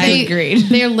 I agreed.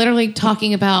 They're literally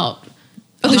talking about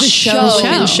The show.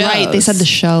 Right, they said the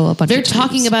show a bunch They're of times.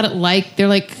 talking about it like they're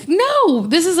like, no,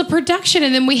 this is a production,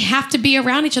 and then we have to be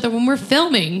around each other when we're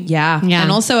filming. Yeah. Yeah.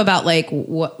 And also about like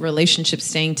what relationships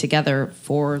staying together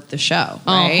for the show.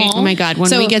 Right. Oh my God, when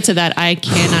So- we get to that, I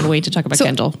cannot wait to talk about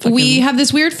Kendall. We have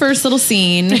this weird first little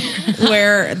scene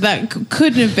where that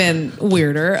couldn't have been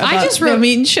weirder. About just wrote- them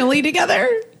eating chili together.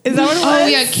 Is that what it was? Oh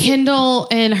yeah, Kendall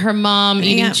and her mom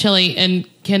eating Yeah. chili, and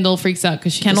Kendall freaks out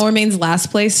because Kendall remains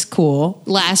last place. Cool.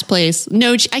 last place.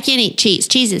 No, I can't eat cheese.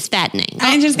 Cheese is fattening.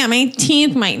 I just got my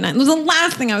teeth whitened. It was the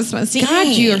last thing I was supposed to God,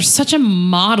 eat. you are such a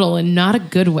model and not a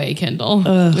good way, Kendall.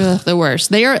 Ugh, the worst.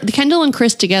 They are Kendall and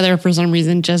Chris together for some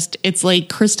reason. Just it's like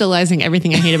crystallizing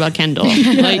everything I hate about Kendall.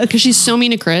 Like because she's so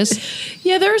mean to Chris.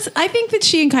 Yeah, I think that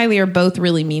she and Kylie are both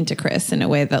really mean to Chris in a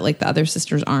way that like the other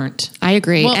sisters aren't. I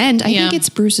agree, Well, and I yeah. think it's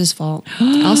Bruce's fault.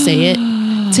 I'll say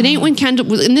it. Today when Kendall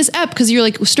was in this ep, because you're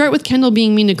like start with Kendall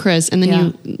being mean to Chris, and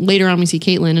then you later on we see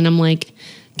Caitlyn, and I'm like,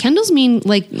 Kendall's mean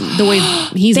like the way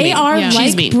he's They mean. are She's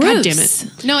like mean. Bruce. God damn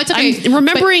it. No, it's okay. I'm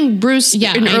remembering Bruce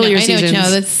Yeah, in I know- earlier I know what you seasons.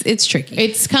 mean. No, it's tricky.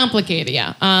 It's complicated,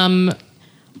 yeah.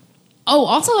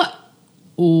 Also,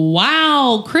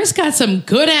 wow, Chris got some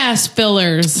good ass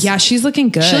fillers. Yeah, she's looking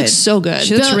good. She looks so good.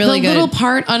 She looks really the good. little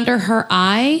part under her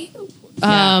eye,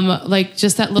 like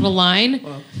just that little line.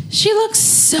 She looks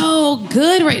so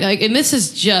good right. Like, and this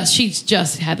is she's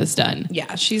just had this done.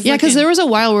 Yeah, she's Yeah, because looking- there was a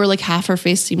while where like half her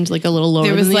face seemed like a little lower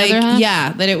there was than the like other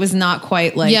half. that it was not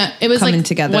quite like It was coming like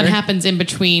together. what happens in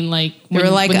between, like when, were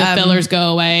like, when the fillers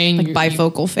go away, and like you-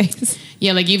 bifocal face.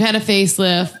 yeah, like you've had a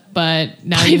facelift, but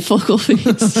now you Bifocal face.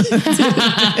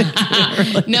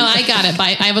 no, I got it.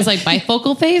 I was like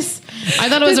bifocal face. I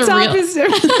thought it was The a top real. is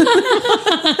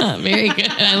different. Very good.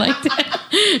 I liked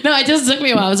it. No, it just took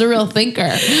me a while. I was a real thinker.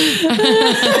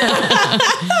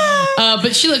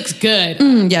 But she looks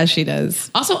good. Yeah, she does.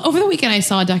 Also, over the weekend, I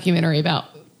saw a documentary about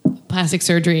plastic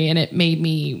surgery, and it made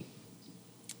me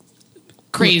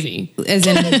crazy. As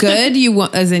in good, you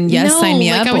want? As in yes, sign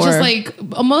me like up. I was or? just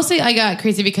like, mostly I got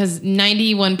crazy because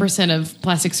 91% of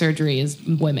plastic surgery is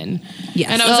women. Yes.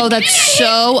 And I was Oh, like, that's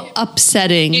so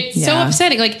upsetting. it's so Yeah.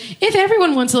 upsetting. Like, if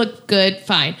everyone wants to look good,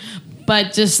 fine.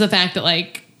 But just the fact that,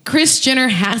 like, Kris Jenner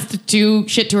has to do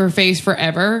shit to her face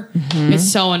forever,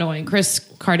 it's so annoying. Kris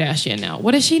Kardashian now.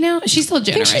 What is she now? She's still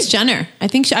Jenner, I think she's right? Jenner. I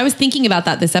think I was thinking about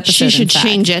that this episode. She should in fact.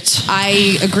 change it.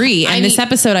 I agree. And I this mean-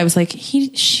 episode, I was like,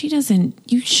 she doesn't.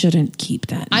 You shouldn't keep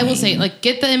that. I will name. say, like,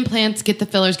 get the implants, get the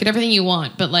fillers, get everything you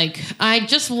want. But, like, I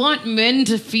just want men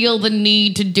to feel the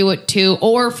need to do it too.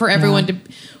 Or for everyone to,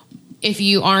 if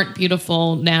you aren't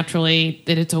beautiful naturally,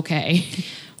 that it's okay.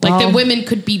 Like, Well- that women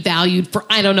could be valued for,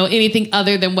 I don't know, anything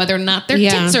other than whether or not their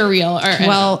Yeah. tits are real. Or,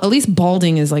 Well, at least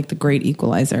balding is like the great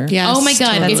equalizer. Yes, oh my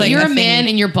God. totally. If like you're a a man thing.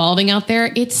 and you're balding out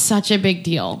there, it's such a big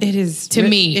deal. It is To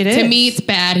me. It To is. me, it's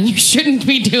bad and you shouldn't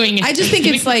be doing it. I just think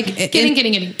it's like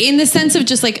Getting. in the sense of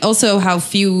just like also how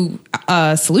few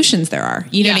solutions there are.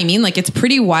 You know Yeah. what I mean? Like it's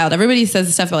pretty wild. Everybody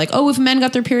says stuff about like, oh, if men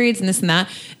got their periods and this and that,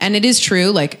 and it is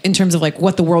true. Like in terms of like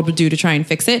what the world would do to try and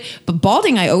fix it. But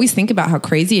balding, I always think about how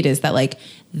crazy it is that like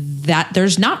that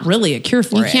there's not really a cure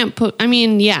for You it. can't put. I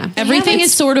mean, yeah, Everything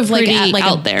It's is sort of like pretty at like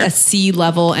out there. a C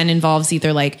level and involves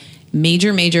either like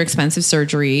major expensive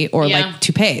surgery or Yeah. like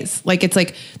toupees. Like it's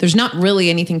like there's not really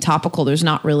anything topical. There's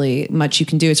not really much you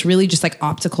can do. It's really just like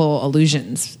optical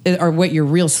illusions are what your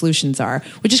real solutions are,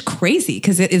 which is crazy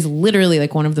because it is literally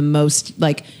like one of the most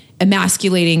like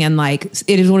emasculating and like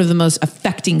it is one of the most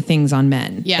affecting things on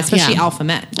men. Yeah. Especially Yeah. alpha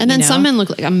men. And then you know? some men look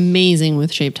like amazing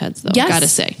with shaved heads, though. Yes. Gotta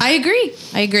say. I agree.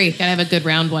 Gotta have a good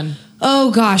round one.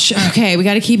 Oh gosh. Okay, we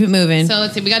got to keep it moving. So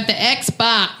let's see. We got the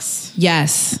Xbox.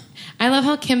 Yes. I love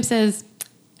how Kim says,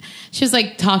 she was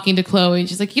like talking to Chloe and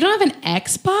she's like, you don't have an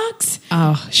Xbox?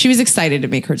 Oh, she was excited to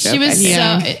make her joke. She was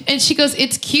I think. so, and she goes,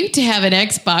 it's cute to have an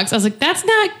Xbox. I was like, that's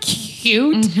not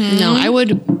cute. No, I would.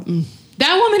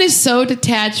 That woman is so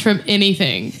detached from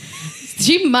anything.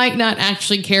 she might not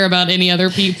actually care about any other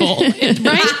people, right?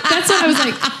 That's what I was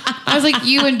like. I was like,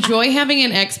 you enjoy having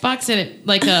an Xbox and it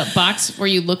like a box where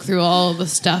you look through all the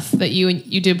stuff that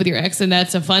you did with your ex, and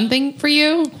that's a fun thing for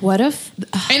you. What if?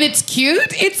 And it's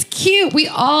cute. It's cute. We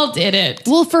all did it.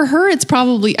 Well, for her, it's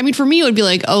probably, I mean, for me, it would be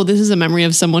like, oh, this is a memory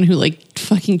of someone who like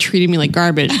fucking treated me like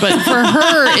garbage. But for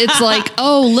her, it's like,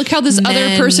 oh, look how this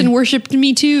other person worshipped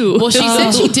me too. Well, she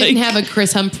said she didn't have a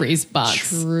Chris Humphries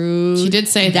box. True. She did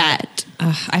say that.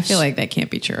 I feel like that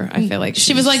can't be true. I feel like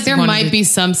she was like, there might be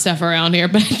some stuff around here,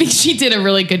 but I think she did a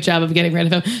really good job of getting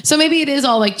rid of him. So maybe it is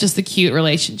all like just the cute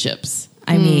relationships.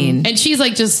 I mean, and she's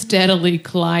like just steadily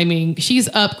climbing. She's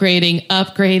upgrading.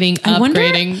 I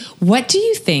wonder, what do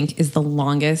you think is the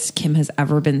longest Kim has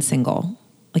ever been single,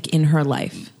 like in her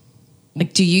life?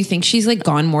 Like, do you think she's like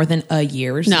gone more than a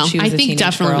year? Since she was I think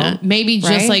definitely girl? not. Maybe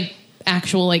just like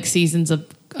actual like seasons of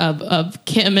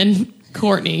Kim and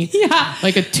Courtney. Yeah.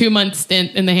 Like a 2-month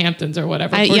stint in the Hamptons or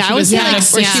whatever. I was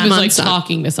where she was like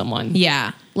talking to someone.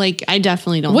 Yeah. Like, I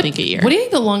definitely don't think a year. What do you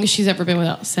think the longest she's ever been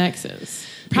without sex is?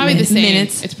 Probably the same.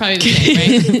 Minutes. It's probably the same,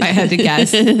 right? If I had to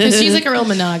guess. Because she's like a real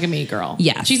monogamy girl.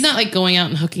 Yeah. She's not like going out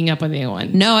and hooking up with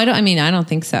anyone. No, I don't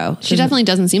think so. She definitely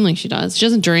doesn't seem like she does. She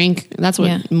doesn't drink. That's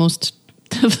what most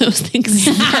of those things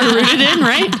are rooted in,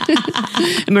 right?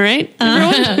 Am I right,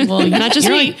 everyone? Well, not just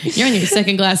me. You're on your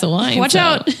second glass of wine. Watch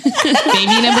out.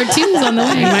 Baby number 2's on the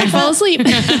way. I might fall asleep.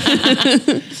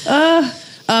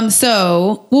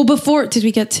 Before, did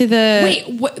we get to the...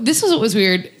 Wait, this was what was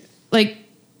weird. Like,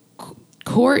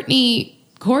 Courtney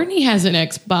has an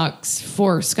Xbox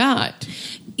for Scott.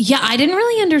 Yeah, I didn't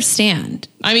really understand.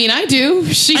 I mean, I do.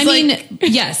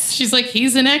 Yes. She's like,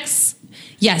 he's an ex.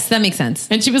 Yes, that makes sense.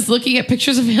 And she was looking at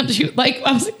pictures of him.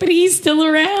 I was like, but he's still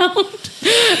around.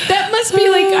 That must be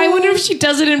like, I wonder if she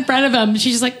does it in front of him.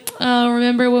 She's just like, oh,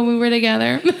 remember when we were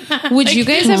together? Would you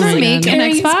guys ever make an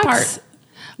Xbox?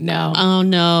 No. Oh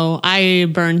no, I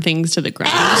burn things to the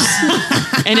ground.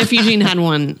 And if Eugene had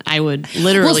one, I would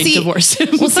literally divorce him.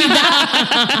 Well, see,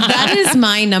 that is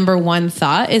my number one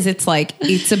thought. Is it's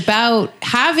about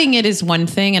having it is one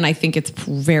thing, and I think it's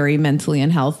very mentally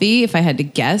unhealthy if I had to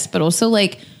guess. But also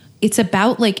like, it's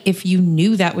about like if you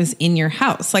knew that was in your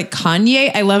house. Like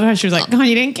Kanye, I love how she was like,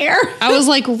 Kanye didn't care. I was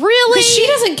like, really? She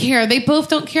doesn't care. They both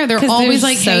don't care. They're always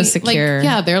like so secure.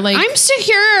 Like, they're like, I'm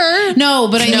secure. No,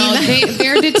 but I mean,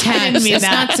 they're detached. It's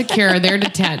not secure. They're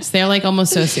detached. They're like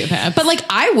almost sociopaths. But like,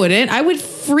 I wouldn't. I would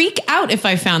freak out if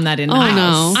I found that in the house.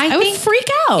 No. I would freak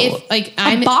out. If like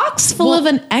a box full of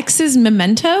an ex's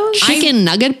mementos, chicken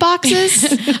nugget boxes.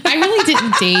 I really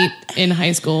didn't date in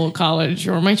high school, college,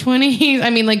 or my 20s.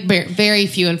 I mean, like very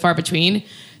few and far between.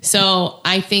 So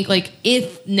I think like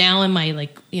if now in my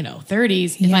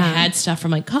 30s, if I had stuff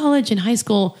from like college and high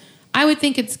school, I would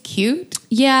think it's cute.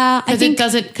 Yeah, I think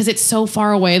because it's so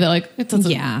far away that like it doesn't.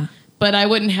 Yeah, but I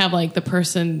wouldn't have like the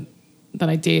person that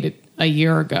I dated a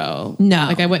year ago. No,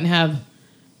 like I wouldn't have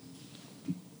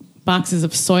boxes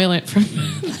of Soylent from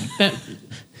that.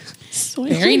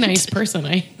 Very nice person.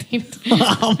 I dated.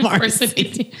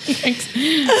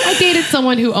 I dated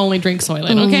someone who only drinks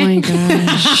Soylent. Okay. Oh my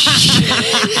gosh.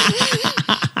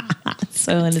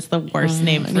 Soylent is the worst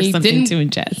name for something to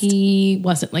ingest. He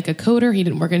wasn't like a coder. He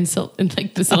didn't work in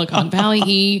like the Silicon Valley.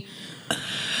 He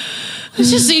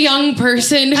was just a young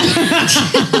person.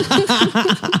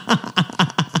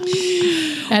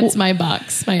 That's my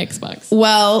box, my Xbox.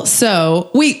 Well,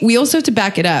 so we also have to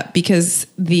back it up because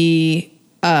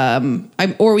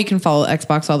or we can follow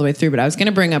Xbox all the way through, but I was going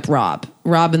to bring up Rob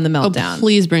and the meltdown. Oh,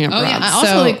 please bring up Rob. Yeah.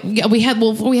 Also, we had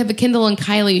the Kendall and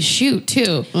Kylie shoot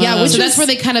too. Yeah, so that's where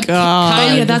they kind of.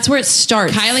 That's where it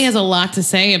starts. Kylie has a lot to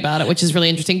say about it, which is really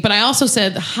interesting. But I also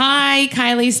said, "Hi,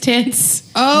 Kylie's tits."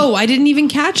 Oh, I didn't even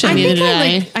catch them.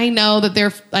 I know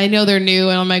they're new,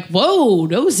 and I'm like, whoa,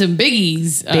 those some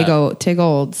biggies, big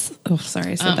olds. Oh,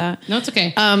 sorry, I said that. No, it's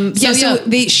okay.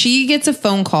 She gets a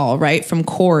phone call right from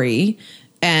Corey.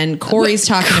 And Corey's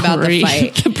talking about the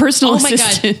fight. The personal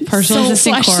assistant. Personal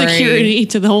assistant Corey. Security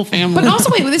to the whole family. But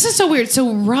also, wait, this is so weird.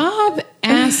 So Rob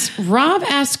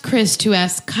asked Chris to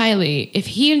ask Kylie if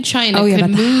he and China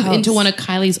could move into one of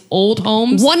Kylie's old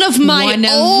homes. One of my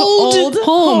old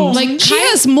homes. Like she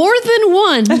has more than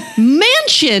one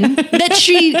mansion that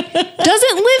she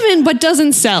doesn't live in but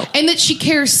doesn't sell. And that she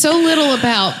cares so little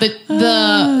about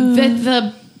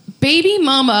the baby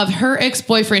mama of her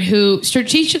ex-boyfriend who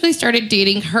strategically started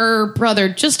dating her brother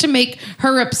just to make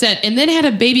her upset and then had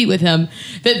a baby with him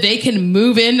that they can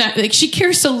move in. Like she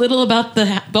cares so little about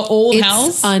the old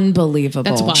house. Unbelievable.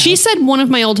 That's wild. She said one of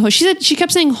my old homes. She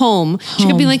kept saying home. She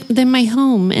could be like, "Then my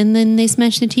home," and then they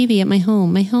smashed the TV at my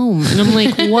home. And I'm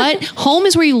like, "What? Home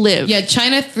is where you live." Yeah,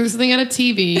 China threw something at a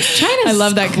TV. I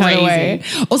love that cutaway.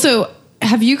 Also,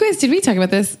 did we talk about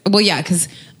this? Well, yeah, because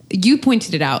you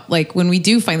pointed it out. Like when we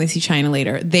do finally see China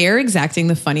later, they're exacting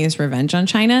the funniest revenge on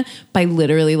China by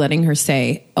literally letting her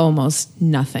say almost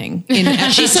nothing.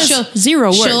 She says 0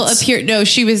 words. She'll appear. No,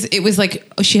 it was like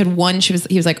she had one. He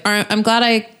was like, "I'm glad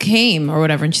I came," or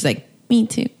whatever, and she's like, "Me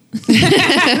too."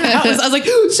 I was like,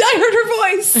 I heard her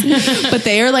voice. But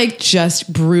they are like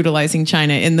just brutalizing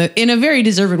China in a very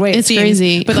deserved way. It's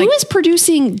crazy. But who is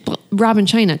producing Rob and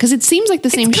China? Because it seems like the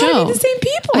same show. The same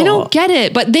people. I don't get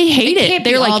it, but they hate it.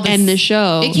 They're like, end the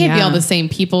show. It can't be all the same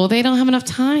people. They don't have enough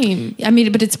time. I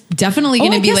mean, but it's definitely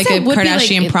going to be like a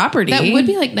Kardashian property. That would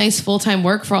be like nice full-time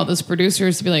work for all those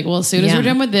producers to be like, well, as soon as we're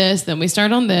done with this, then we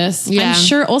start on this. Yeah. I'm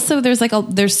sure also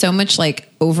there's so much like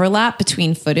overlap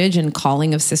between footage and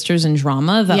calling of sisters and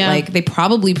drama that like they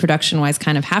probably production wise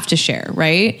kind of have to share,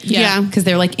 right? Yeah. Because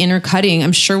they're like intercutting.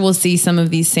 I'm sure we'll see some of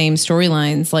these same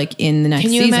storylines like in the next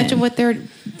season. Can you imagine what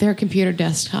their computer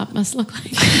desktop must look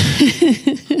like?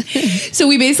 So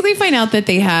we basically find out that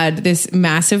they had this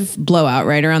massive blowout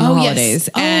right around the holidays,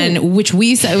 and which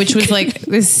was like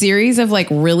this series of like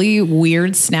really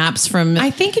weird snaps from. I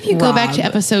think if you go back to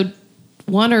episode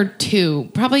 1 or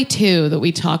 2, probably 2, that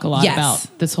we talk a lot about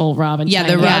this whole Rob and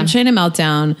China. The Rob China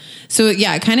meltdown. So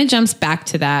it kind of jumps back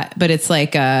to that, but it's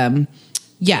like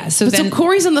so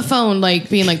Corey's on the phone like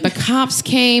being like the cops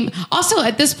came. Also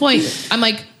at this point I'm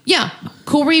like,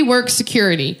 Corey works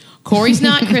security. Corey's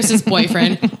not Chris's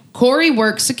boyfriend. Corey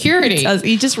works security.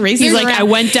 He just races. He's like, I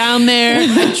went down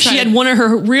there. She had one of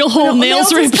her real whole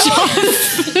nails ripped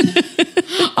off.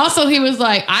 Also, he was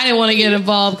like, I didn't want to get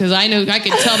involved because I knew I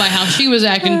could tell by how she was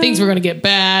acting, things were going to get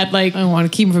bad. Like, I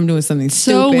want to keep him from doing something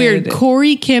so stupid. weird.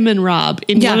 Corey, Kim, and Rob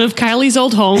in one of Kylie's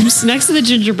old homes next to the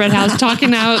gingerbread house,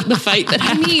 talking out the fight that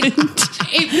happened.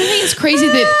 It really is crazy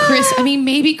that Chris. I mean,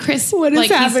 maybe Chris. What is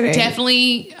happening? He's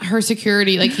definitely her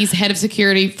security. Like he's head of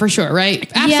security for sure, right?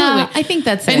 Absolutely. Yeah, I think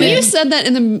that's it. And when you said that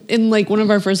in like one of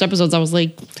our first episodes, I was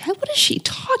like, what is she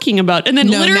talking about? And then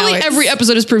literally every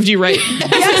episode has proved you right.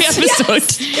 Every episode.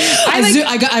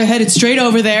 I headed straight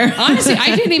over there. Honestly,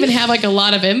 I didn't even have like a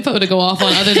lot of info to go off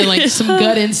on other than like some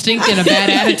gut instinct and a bad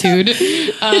attitude.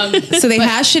 So they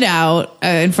hash it out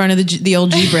in front of the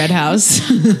old G bread house.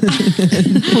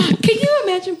 Can you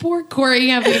imagine poor Corey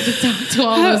having to talk to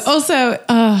all those? Also,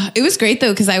 it was great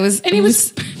though because he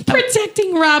was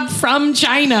protecting Rob from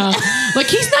China. Like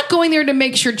he's not going there to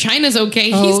make sure China's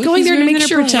okay. He's going there to make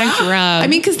sure protect Rob. I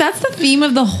mean, because that's the theme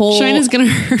of the whole China's gonna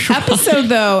hurt episode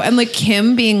though, and like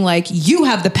Kim being like, "You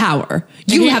have the power.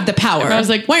 You have the power." I was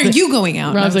like, "Why are you going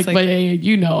out?" I was like, "But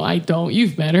you know, I don't.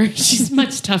 You've met her. She's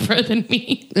much tougher than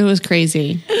me." It was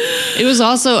crazy. It was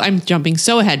also, I'm jumping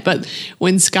so ahead, but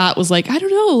when Scott was like, I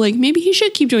don't know, like maybe he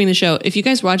should keep doing the show. If you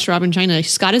guys watched Rob and China,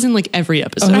 Scott is in like every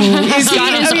episode.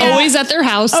 Scott is always at their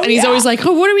house and he's always like,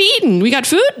 oh, what are we eating? We got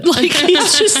food? Like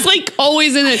he's just like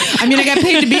always in it. I mean, I got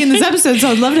paid to be in this episode, so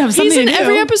I'd love to have something He's in to do.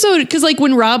 every episode because like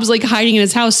when Rob's like hiding in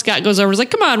his house, Scott goes over and is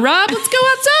like, come on, Rob, let's go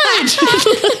outside.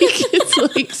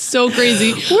 It's like so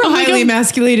crazy. We're highly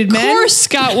emasculated men. Of course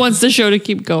Scott wants the show to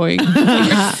keep going.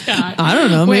 I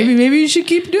don't know. Maybe you should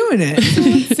keep doing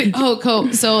it. Oh,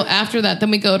 cool. So after that,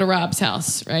 then we go to Rob's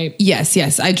house, right? Yes.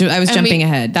 I was jumping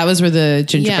ahead. That was where the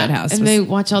gingerbread house was. And they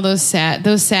watch all those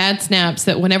sad snaps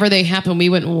that whenever they happen, we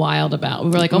went wild about.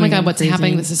 We were like, oh my God, what's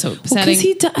happening? This is so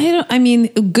upsetting.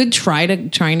 Good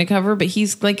trying to cover, but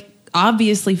he's like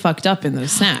obviously fucked up in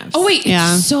those snaps. Oh wait,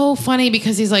 it's so funny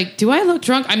because he's like, do I look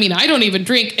drunk? I mean, I don't even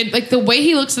drink. And like the way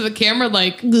he looks at the camera,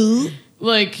 like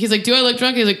he's like, do I look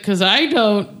drunk? He's like, because I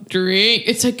don't drink.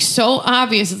 It's like so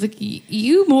obvious. It's like,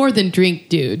 you more than drink,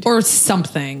 dude. Or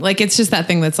something. Like, it's just that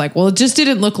thing that's like, well, it just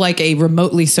didn't look like a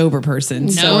remotely sober person.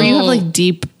 No. So, or you have like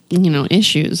deep,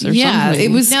 issues or something.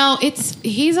 It was. No,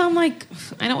 he's on like,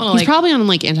 I don't want to He's probably on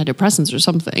like antidepressants or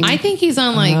something. I think he's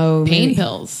on like pain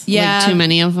pills. Yeah. Like too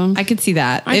many of them. I could see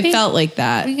that. It felt like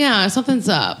that. Yeah, something's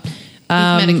up. He's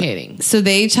medicating. So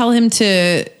they tell him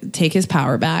to take his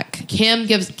power back. Kim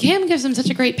gives him such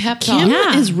a great pep talk. Kim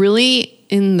is really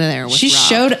in there with She Rob.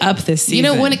 showed up this season. You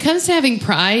know, when it comes to having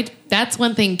pride, that's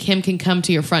one thing Kim can come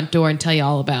to your front door and tell you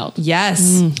all about.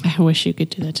 Yes. I wish you could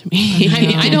do that to me. I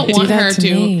mean, I don't want her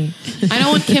to. me. I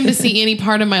don't want Kim to see any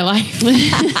part of my life.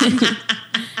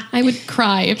 I would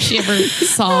cry if she ever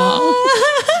saw.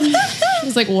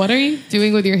 He's like, what are you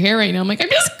doing with your hair right now? I'm like, I'm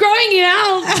just growing it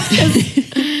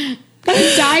out.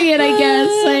 Diet, I guess.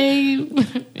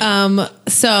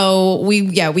 So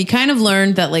we kind of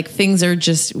learned that like things are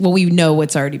just, well, we know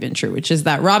what's already been true, which is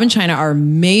that Rob and China are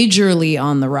majorly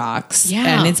on the rocks,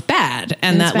 and it's bad,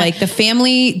 and that like the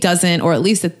family doesn't, or at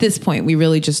least at this point, we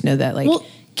really just know that like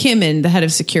Kim and the head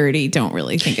of security don't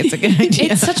really think it's a good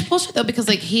idea. It's such bullshit though, because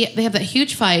like they have that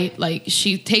huge fight. Like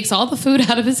she takes all the food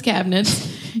out of his cabinets.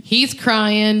 He's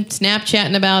crying,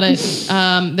 Snapchatting about it.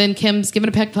 Then Kim's giving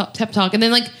a pep talk, and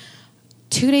then like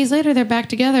 2 days later, they're back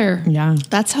together. Yeah.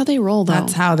 That's how they roll, though.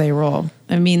 That's how they roll.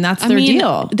 I mean, that's their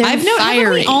deal.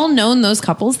 Haven't we all known those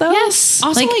couples, though? Yes.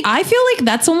 Also, like, I feel like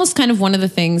that's almost kind of one of the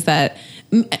things that,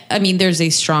 I mean, there's a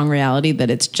strong reality that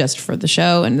it's just for the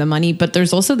show and the money, but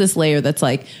there's also this layer that's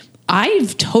like,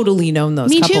 I've totally known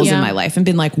those couples in my life and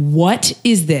been like, what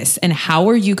is this? And how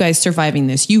are you guys surviving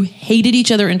this? You hated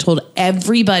each other and told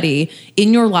everybody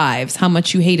in your lives how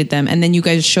much you hated them. And then you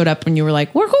guys showed up and you were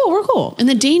like, we're cool. And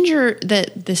the danger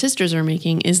that the sisters are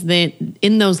making is that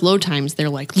in those low times, they're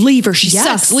like, leave her. She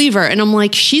sucks. Leave her. And I'm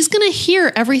like, she's going to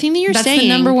hear everything that you're saying. That's the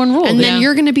number one rule. And then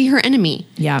you're going to be her enemy.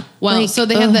 Yeah. Well, like, so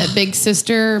they have that big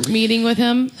sister meeting with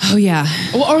him. Oh yeah.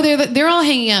 Or they're all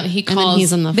hanging out. And he calls. And then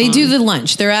he's on the phone. They do the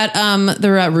lunch. They're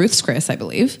at Ruth's Chris, I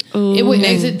believe.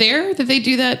 Is it there that they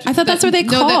do that? I thought that's where they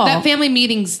call. No, that family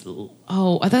meeting's.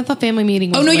 Oh, I thought the family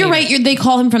meeting was no, later. you're right. They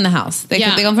call him from the house. They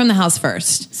call him from the house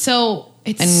first. So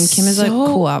it's and Kim has a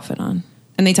cool outfit on.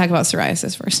 And they talk about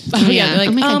psoriasis first. Oh yeah, they're like,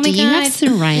 oh my God, do you have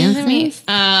psoriasis?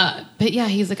 But yeah,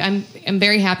 he's like, I'm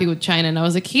very happy with China, and I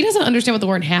was like, he doesn't understand what the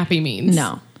word happy means.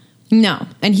 No.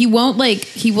 And he will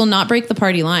not break the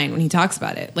party line when he talks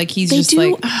about it. Like he's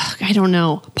I don't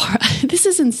know. This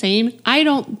is insane. I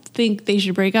don't think they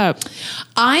should break up.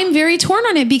 I'm very torn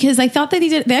on it because I thought that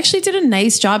they actually did a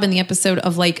nice job in the episode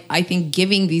of like, I think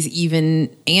giving these even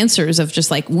answers of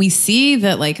just like, we see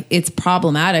that like it's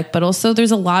problematic, but also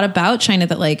there's a lot about China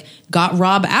that like got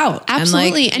Rob out.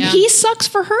 Absolutely. And he sucks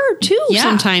for her too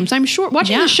sometimes. I'm sure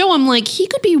watching the show, I'm like, he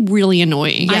could be really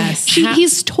annoying. Yes.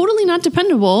 He's totally not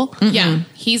dependable. Yeah.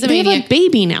 He's a They maniac. have a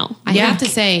baby now. I have to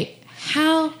say,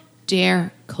 how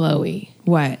dare Chloe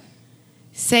What?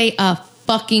 say a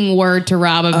fucking word to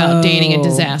Rob about dating a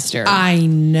disaster? I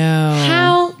know.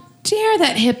 How dare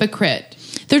that hypocrite?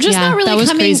 They're just not really that was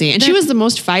coming. crazy. And she was the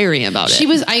most fiery about it. She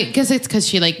was, I guess it's because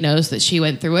she like knows that she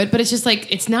went through it, but it's just like,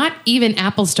 it's not even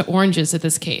apples to oranges at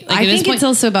this case. Like, I think it's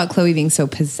also about Chloe being so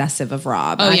possessive of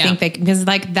Rob. Oh, I think because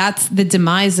like that's the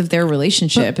demise of their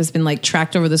relationship has been like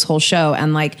tracked over this whole show.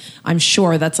 And like, I'm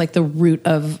sure that's like the root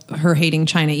of her hating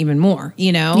China even more,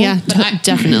 you know? Yeah,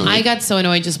 definitely. I got so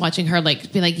annoyed just watching her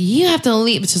like be like, you have to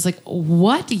leave. It's just like,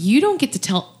 what? You don't get to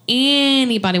tell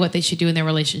anybody what they should do in their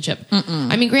relationship.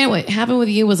 I mean, granted, what happened with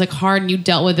you was like hard and you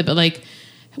dealt with it, but like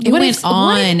it went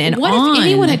on. What if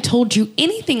anyone had told you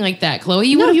anything like that, Chloe?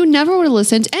 You never would have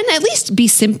listened, and at least be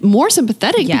more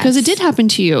sympathetic because it did happen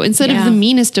to you instead of the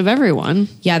meanest of everyone.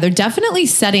 Yeah, they're definitely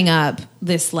setting up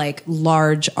this like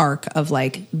large arc of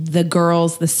like the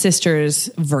girls, the sisters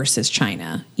versus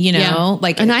China, you know?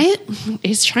 Like, and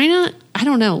is China, I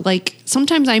don't know. Like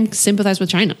sometimes I'm sympathize with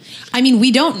China. I mean,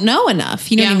 we don't know enough.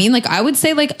 You know what I mean? Like I would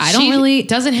say like, she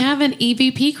doesn't have an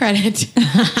EVP credit.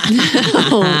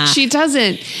 No, she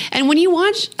doesn't. And when you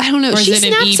watch, I don't know, she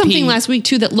snapped something last week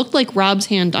too that looked like Rob's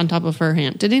hand on top of her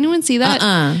hand. Did anyone see that?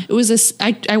 It was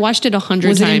I watched it 100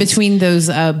 times. Was it in between those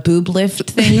boob lift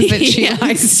things that she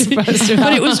likes supposed to?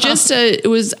 But it was just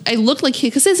I looked like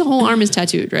because his whole arm is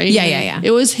tattooed, right? Yeah.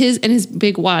 It was his and his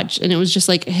big watch, and it was just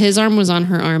like his arm was on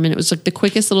her arm, and it was like the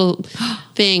quickest little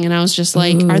thing, and I was just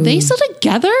like, are they still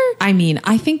together? I mean,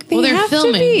 I think they're have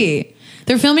filming. To be.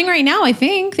 They're filming right now. I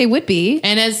think they would be.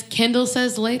 And as Kendall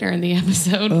says later in the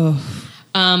episode,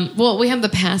 well, we have the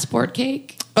passport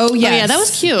cake. Oh yeah, that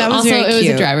was cute. That was also, very cute. It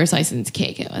was a driver's license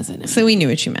cake. It wasn't. So we knew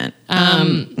what you meant.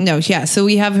 So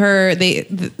we have her.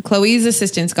 Chloe's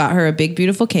assistants got her a big,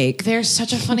 beautiful cake. There's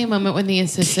such a funny moment when the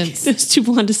assistants, there's two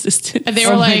blonde assistants, and they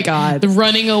were like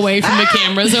running away from the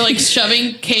cameras. They're like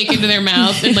shoving cake into their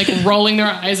mouth and like rolling their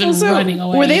eyes and running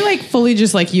away. Were they like fully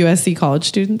just like USC college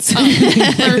students?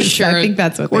 For sure. I think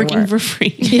that's what working they were. for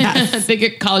free. Yeah, they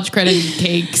get college credit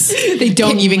cakes. They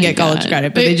don't even get college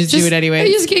credit, but they just do it anyway.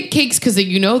 They just get cakes because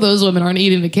those women aren't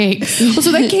eating the cakes.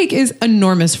 So that cake is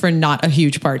enormous for not a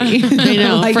huge party. I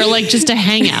know, for like just a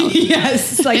hangout.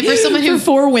 Yes, like and for someone for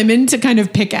 4 women to kind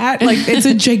of pick at, like it's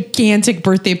a gigantic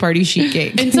birthday party sheet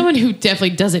cake. And someone who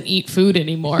definitely doesn't eat food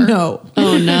anymore. No,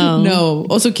 Oh no. No.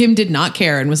 Also, Kim did not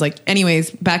care and was like,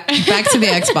 anyways, back to the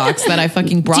Xbox that I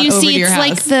fucking brought over to your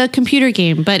house. It's like the computer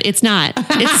game, but it's not.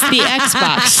 It's the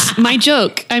Xbox. My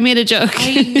joke. I made a joke.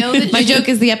 I know that My joke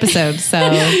is the episode. So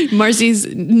Marcy's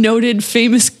noted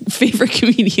famous favorite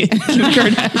comedian, Kim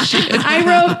Kardashian.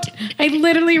 I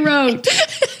literally wrote,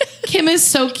 Kim is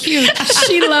so cute.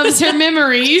 She loves her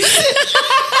memories.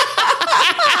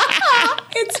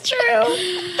 it's true.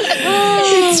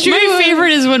 It's true. My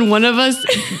favorite is when one of us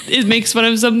makes fun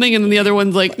of something and then the other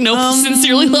one's like, nope,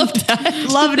 sincerely loved that.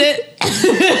 Loved it.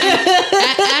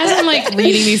 As I'm like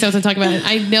reading these notes and talking about it,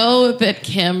 I know that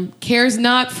Kim cares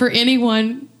not for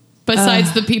anyone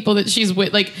besides the people that she's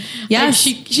with. Like,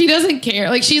 she doesn't care.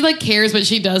 Like, she like cares, but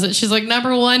she doesn't. She's like,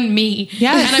 number one, me.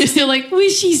 Yeah. And I'm still like, well,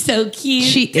 she's so cute.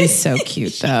 She is so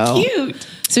cute, though. Cute.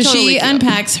 So Totally she cute.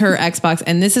 unpacks her Xbox,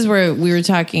 and this is where we were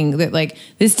talking that like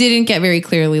this didn't get very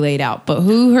clearly laid out, but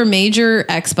who her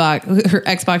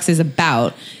Xbox is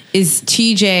about is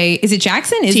TJ. Is it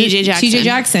Jackson? TJ Jackson. TJ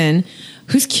Jackson.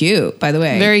 Who's cute, by the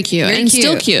way. Very cute.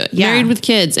 Still cute. Yeah. Married with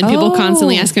kids. And people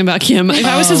constantly ask him about Kim. If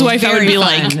I was his wife, I would be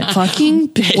like, fucking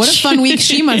bitch. What a fun week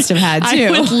she must have had, too.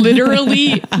 I would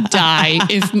literally die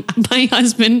if my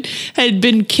husband had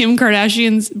been Kim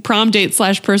Kardashian's prom date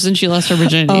 / person she lost her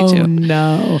virginity to.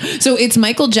 No. So it's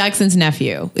Michael Jackson's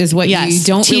nephew is what you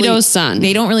don't Tito's son.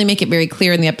 They don't really make it very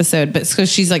clear in the episode, but because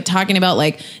she's like talking about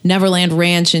like Neverland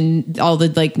Ranch and all the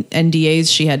like NDAs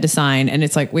she had to sign. And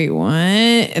it's like, wait, what?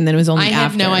 And then it was only I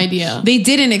have no idea. They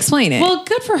didn't explain it. Well,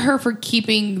 good for her for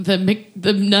keeping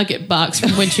the nugget box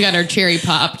from when she got her cherry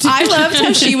popped. I loved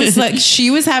how she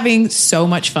was having so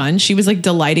much fun. She was like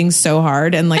delighting so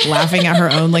hard and like laughing at her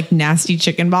own like nasty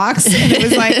chicken box. And it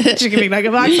was like chicken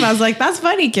McNugget box. And I was like, that's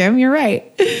funny, Kim. You're right.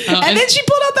 And then she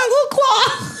pulled out that little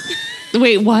claw.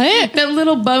 Wait, what? That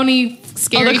little bony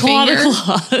scary finger.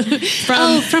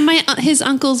 From his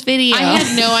uncle's video. I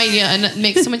had no idea, and it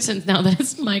makes so much sense now that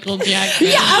it's Michael Jackson.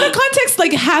 Yeah, out of context,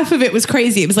 like half of it was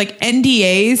crazy. It was like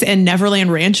NDAs and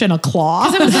Neverland Ranch and a claw.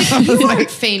 I was like, you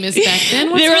weren't famous back then.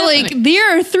 What's they were happening? like,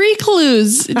 there are 3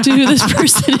 clues to who this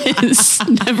person is.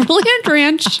 Neverland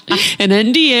Ranch, an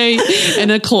NDA,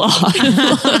 and a claw. And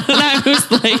I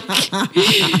was like...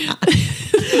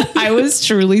 I was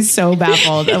truly so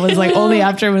baffled. I was like, only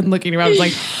after when looking around, I was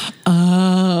like,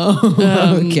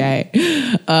 oh, okay.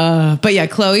 But yeah,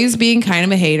 Chloe's being kind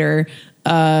of a hater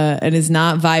and is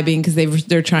not vibing because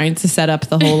they're trying to set up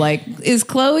the whole like, is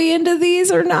Chloe into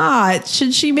these or not?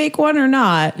 Should she make one or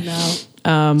not? No.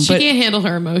 She can't handle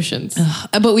her emotions.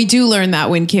 But we do learn that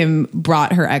when Kim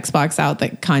brought her Xbox out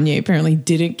that Kanye apparently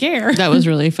didn't care. That was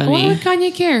really funny. Why would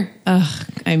Kanye care?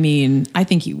 I mean, I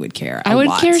think he would care. I would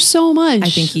care so much. I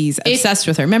think he's obsessed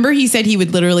with her. Remember, he said he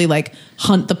would literally like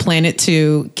hunt the planet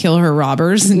to kill her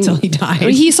robbers until he died.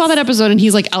 He saw that episode and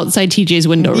he's like outside TJ's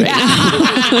window right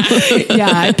now.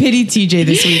 Yeah, I pity TJ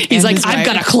this week. He's like, I've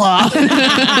got a claw.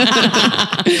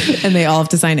 And they all have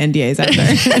to sign NDAs after.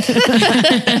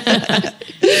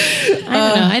 I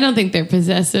don't know. I don't think they're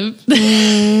possessive.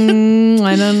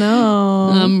 I don't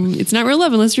know. It's not real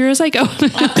love unless you're a psycho.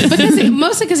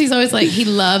 Mostly because he's always like, he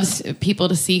loves people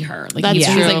to see her. Like, That's he's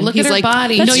true. like, look He's at her like,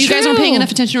 body. No, you guys aren't paying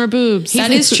enough attention to her boobs.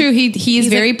 That is true. He is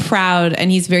very proud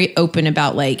and he's very open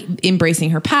about like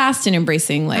embracing her past and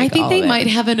embracing like I think all they of it. might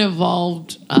have an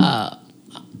evolved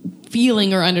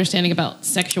feeling or understanding about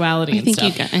sexuality. I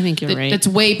think you're right. That's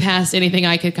way past anything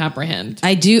I could comprehend.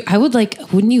 I would like,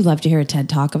 wouldn't you love to hear a TED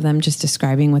talk of them just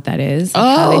describing what that is? Like, Oh,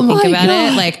 how they think my about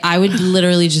God. it. Like I would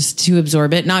literally just to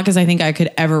absorb it. Not because I think I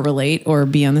could ever relate or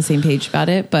be on the same page about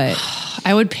it, but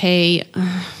I would pay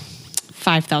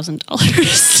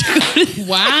 $5,000.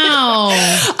 Wow.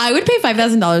 I would pay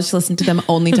 $5,000 to listen to them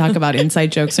only talk about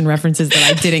inside jokes and references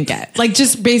that I didn't get. Like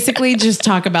just basically just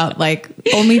talk about like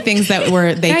only things that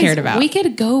they cared about. We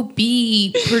could go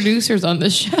be producers on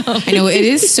this show. I know it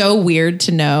is so weird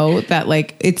to know that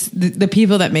like it's the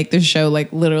people that make this show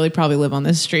like literally probably live on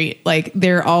this street. Like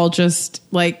they're all just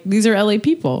like, these are LA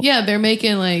people. Yeah, they're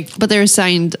making like... But they're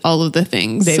assigned all of the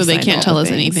things, They've so they signed can't all tell the us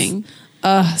things. anything.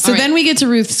 So then we get to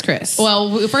Ruth's Chris.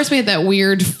 Well, first we had that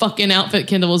weird fucking outfit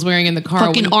Kendall was wearing in the car.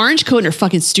 Fucking orange coat and her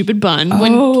fucking stupid bun.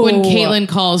 When Caitlin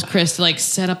calls Chris to like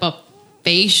set up a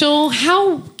facial.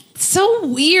 How... So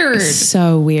weird.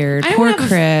 So weird. I don't Poor have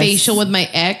Chris. a facial with my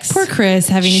ex. Poor Chris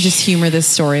having to just humor this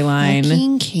storyline.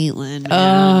 Fucking Caitlin.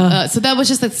 man. So that was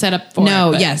just a setup for No,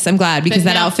 it. but- yes, I'm glad because but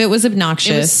that now- outfit was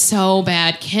obnoxious. It was so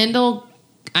bad. Kendall,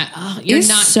 you're It's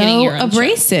not so getting your own show.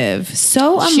 abrasive.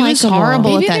 So unlikable. She was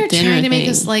horrible. Maybe at that they're dinner trying to make thing.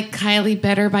 us like Kylie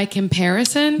better by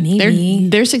comparison. Maybe.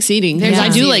 They're succeeding. 'Cause I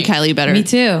do like Kylie better. Me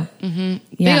too. Big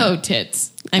Yeah. old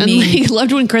tits. I mean,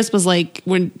 loved when Chris was like,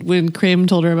 when Krim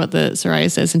told her about the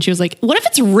psoriasis, and she was like, "What if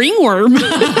it's ringworm?"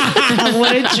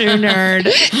 What a true nerd!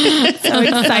 So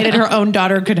excited her own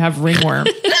daughter could have ringworm.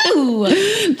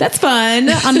 Ooh, that's fun.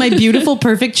 On my beautiful,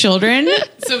 perfect children.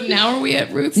 So now are we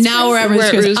at Ruth's? Now we're at Ruth's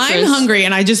Chris. I'm hungry,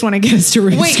 and I just want to get us to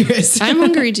Ruth's Chris. I'm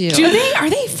hungry too. Are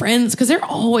they friends? Because they're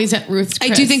always at Ruth's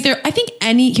Chris. I do think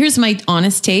here's my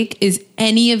honest take is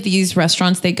any of these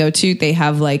restaurants they go to, they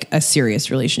have like a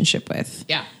serious relationship with.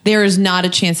 Yeah. There is not a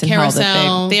chance in Carousel.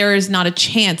 hell that there is not a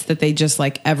chance that they just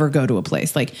like ever go to a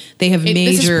place. Like they have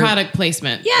major. This is product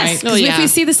placement. Yes. Right? If you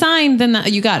see the sign, then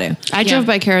you got to. I drove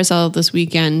by Carousel this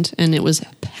weekend and it was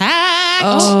packed.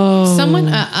 Oh. Someone,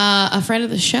 a friend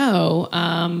of the show,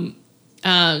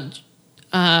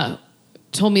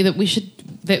 told me that we should,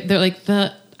 they're like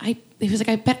he was like,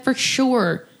 I bet for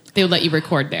sure they would let you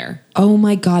record there. Oh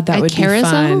my God. That would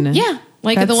Carousel? be fun. Yeah.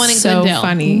 Like That's the one in so Glendale.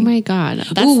 funny. Oh my God.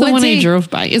 That's Ooh, the what one day? I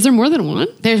drove by. Is there more than one?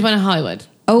 There's one in Hollywood.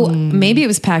 Oh, maybe it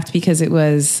was packed because it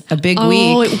was a big week.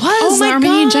 Oh, it was the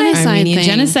Armenian genocide Armenian thing.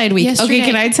 genocide week. Yesterday. Okay,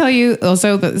 can I tell you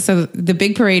also? So the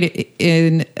big parade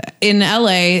in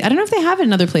LA. I don't know if they have it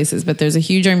in other places, but there's a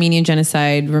huge Armenian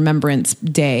genocide remembrance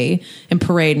day and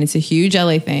parade, and it's a huge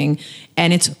LA thing,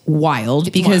 and it's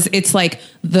wild because it's like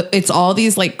it's all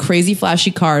these like crazy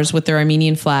flashy cars with their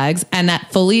Armenian flags, and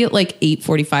that fully at like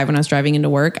 8:45 when I was driving into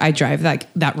work, I drive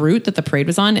that route that the parade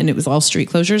was on, and it was all street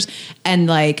closures and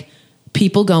like.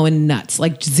 People going nuts,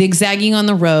 like zigzagging on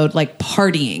the road, like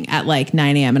partying at like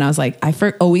 9 a.m. And I was like,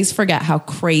 always forget how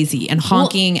crazy and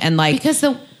honking and like because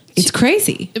it's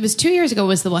crazy. It was 2 years ago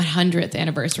was the 100th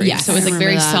anniversary. Yes. So it was like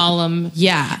very solemn.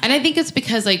 Yeah. And I think it's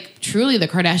because like truly the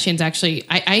Kardashians actually,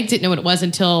 I didn't know what it was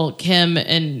until Kim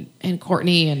and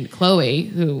Kourtney and Khloe,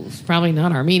 who's probably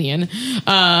not Armenian.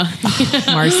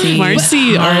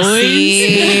 Marcy.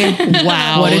 always.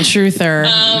 Wow. What a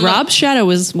truther. Rob Shadow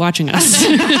was watching us.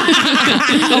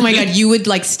 Oh my God. You would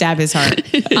like stab his heart.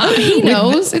 He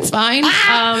knows. It's fine.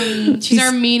 She's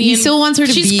Armenian. He still wants her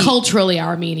to She's be culturally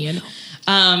Armenian.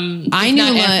 I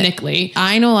not knew ethnically.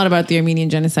 I know a lot about the Armenian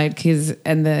genocide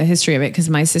and the history of it because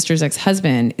my sister's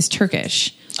ex-husband is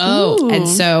Turkish. Oh. And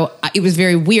so it was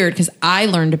very weird because I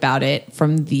learned about it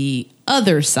from the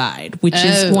other side, which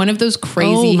is one of those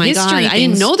crazy Oh my history God. things. I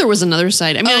didn't know there was another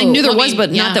side. I mean, I knew there was,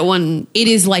 but not that one. It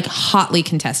is like hotly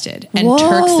contested. And Whoa.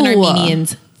 Turks and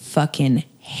Armenians fucking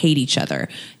hate each other.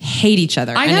 I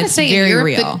and gotta it's say, very Europe,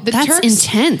 real. That's Turks,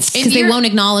 intense. Because they won't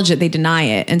acknowledge it, they deny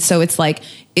it, and so it's like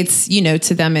it's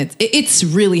to them it's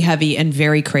really heavy and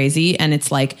very crazy, and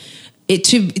it's like it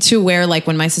to where like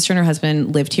when my sister and her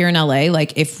husband lived here in LA,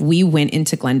 like if we went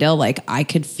into Glendale, like I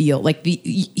could feel like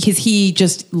he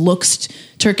just looks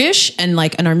Turkish, and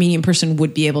like an Armenian person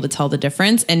would be able to tell the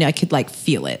difference, and I could like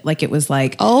feel it, like it was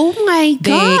like Oh my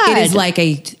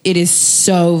God. it is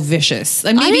so vicious.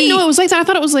 Like, maybe, I didn't know it was like that. I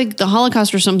thought it was like the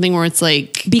Holocaust or something where it's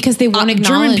like because they won't acknowledge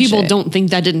German people it. don't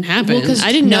think that didn't happen. Well, 'cause-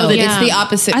 I didn't know no, that. it's the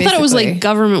opposite, I thought it was basically. like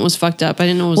government was fucked up. I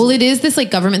didn't know it was. Well, it is this like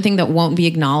government thing that won't be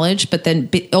acknowledged, but then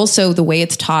also the way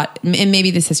it's taught, and maybe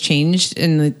this has changed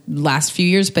in the last few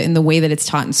years, but in the way that it's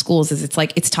taught in schools is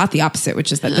it's taught the opposite,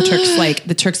 which is that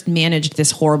the Turks managed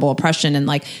this horrible oppression, and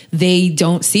like they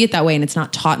don't see it that way, and it's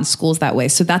not taught in schools that way.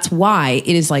 So that's why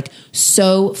it is like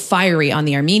so fiery on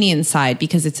the Armenian side,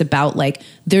 because it's about like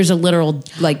there's a literal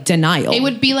like denial. It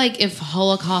would be like if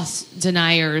Holocaust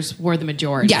deniers were the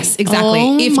majority. Yes, exactly.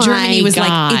 Oh if my Germany was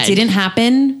God. like, it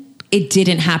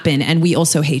didn't happen, and we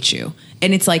also hate you.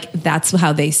 And it's like, that's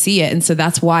how they see it. And so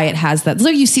that's why it has that. So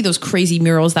you see those crazy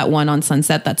murals, that one on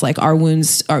Sunset, that's like, our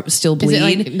wounds are still bleed. Is it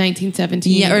like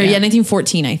 1917? Yeah,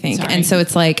 1914, I think. Sorry. And so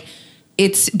it's like,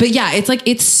 it's like,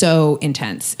 it's so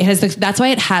intense. It has, that's why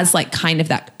it has like kind of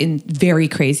that very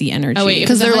crazy energy. Oh wait,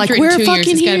 Because they're like, we're fucking years,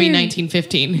 it's got to be here.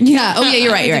 1915. Yeah. Oh yeah,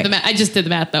 you're right. You're right. I just did the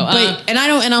math though. But,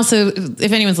 and also,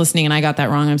 if anyone's listening and I got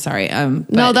that wrong, I'm sorry. no,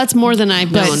 But- that's more than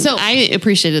I've known. So- I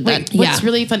appreciated that. Wait, what's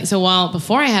really funny? So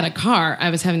before I had a car,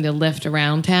 I was having to lift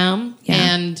around town, Yeah.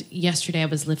 and yesterday I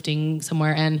was lifting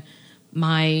somewhere, and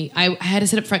I had to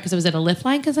sit up front because I was at a lift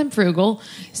line because I'm frugal.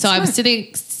 So I was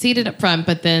seated up front,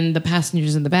 but then the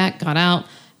passengers in the back got out,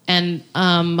 and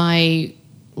my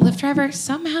Lyft driver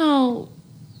somehow,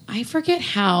 I forget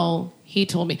how he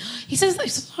told me. He says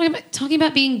talking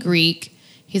about being Greek.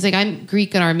 He's like, I'm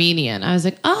Greek and Armenian. I was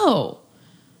like, oh,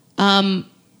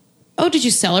 did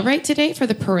you celebrate today for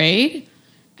the parade?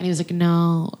 And he was like,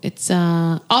 no, it's,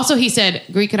 also he said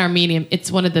Greek and Armenian,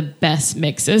 it's one of the best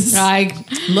mixes.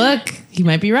 Look, he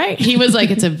might be right. He was like,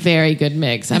 it's a very good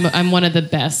mix. I'm one of the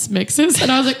best mixes.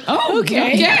 And I was like, oh,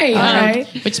 okay. All right.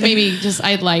 Which made me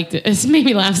I liked it. It made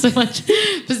me laugh so much.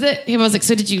 I was like,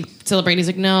 so did you celebrate? He's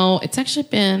like, no, it's actually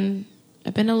been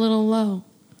I've been a little low.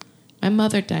 My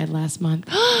mother died last month.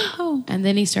 And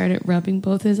then he started rubbing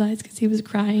both his eyes because he was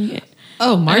crying.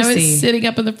 Oh, Marcy. And I was sitting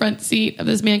up in the front seat of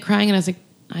this man crying, and I was like,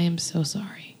 I am so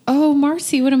sorry. Oh,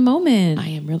 Marcy, what a moment. I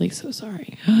am really so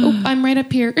sorry. Oh, I'm right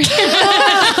up here. That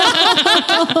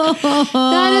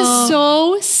is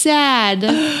so sad.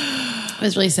 It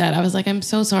was really sad. I was like, I'm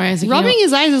so sorry. I was like, Rubbing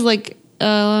his eyes is like,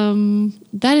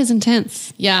 that is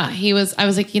intense. Yeah, I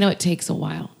was like, it takes a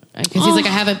while. Because he's like, I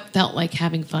haven't felt like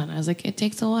having fun. I was like, it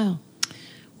takes a while.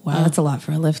 Wow, that's a lot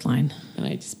for a lift line. And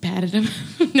I just patted him.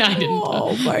 No, I didn't.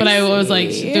 But I was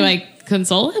like, do I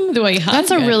console him? Do I hug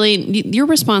him? Your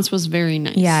response was very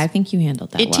nice. Yeah, I think you handled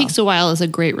that It takes a while is a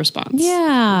great response.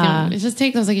 Yeah. It just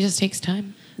takes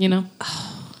time,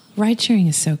 Ride sharing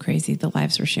is so crazy. The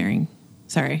lives we're sharing.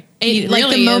 Sorry. It like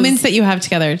really the moments is. that you have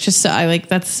together. It's just so,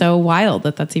 that's so wild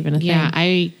that's even a thing. Yeah,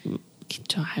 I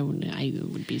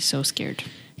would be so scared.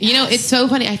 It's so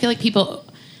funny. I feel like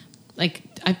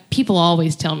people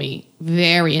always tell me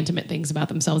very intimate things about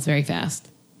themselves very fast.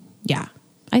 Yeah,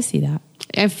 I see that.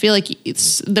 I feel like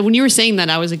when you were saying that,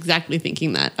 I was exactly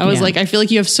thinking that. I was like, I feel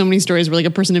like you have so many stories where like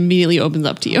a person immediately opens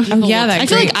up to you. Oh yeah, I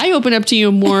feel like I open up to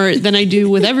you more than I do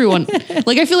with everyone.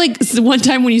 Like I feel like one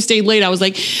time when you stayed late, I was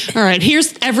like, all right,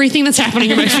 here's everything that's happening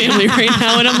in my family right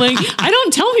now, and I'm like, I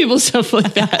don't tell people stuff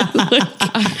like that.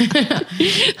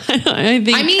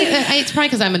 It's probably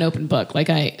because I'm an open book. Like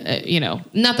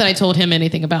not that I told him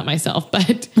anything about myself,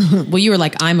 but well, you were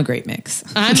like, I'm a great mix.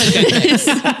 I'm a good mix.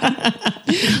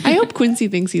 I hope Quincy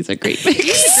thinks he's a great mix.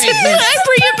 I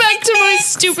bring it back to my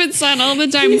stupid son all the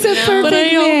time. He's a perfect but I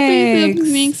hope mix.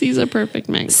 he thinks he's a perfect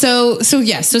mix. So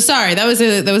sorry. That was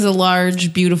a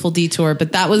large, beautiful detour, but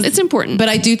it's important. But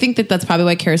I do think that's probably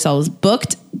why Carousel was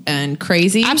booked and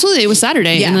crazy. Absolutely. It was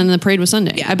Saturday and then the parade was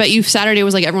Sunday. Yeah. I bet you Saturday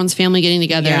was like everyone's family getting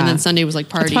together and then Sunday was like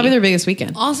party. It's probably their biggest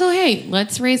weekend. Also, hey,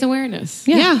 let's raise awareness.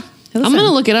 Yeah. I'm going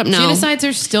to look it up now. Genocides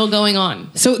are still going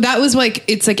on. So that was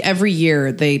it's like every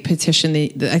year they petition I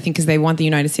think because they want the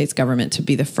United States government to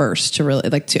be the first to really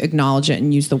to acknowledge it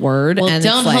and use the word. Well, and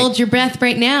don't hold your breath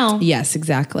right now. Yes,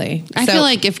 exactly. I feel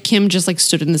like if Kim just like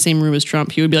stood in the same room as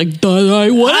Trump, he would be like,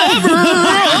 whatever.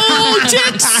 Oh,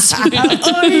 tits.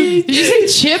 Did you say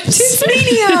chips? Tits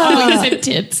mania. I said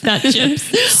tits, not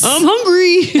chips. I'm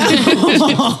hungry.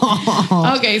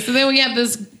 Okay, so then we have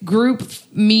this group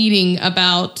meeting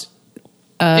about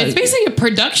it's basically a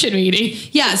production meeting.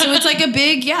 Yeah, so it's like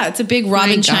it's a big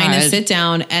Robin China sit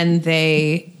down and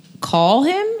they call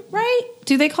him, right?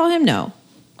 Do they call him? No.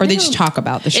 Or they just talk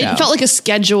about the show. It felt like a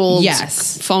scheduled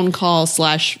phone call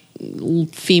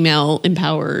 / female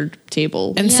empowered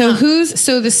table. And so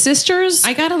the sisters?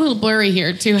 I got a little blurry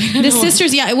here too. The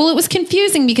sisters, well, it was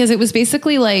confusing because it was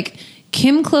basically like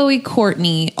Kim, Chloe,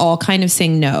 Courtney all kind of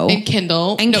saying no. And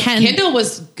Kendall. And Kendall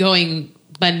was going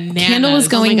bananas. Kendall was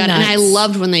going nuts. And I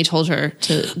loved when they told her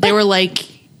they were like,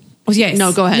 yes.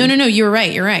 No, go ahead. No, you were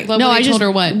right. You're right. No, I told her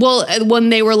what? Well, when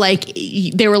they were like,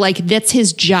 that's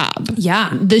his job.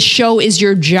 Yeah. The show is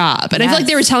your job. And I feel like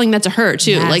they were telling that to her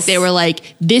too. Yes. Like they were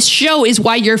like, this show is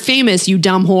why you're famous, you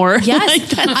dumb whore. Yes.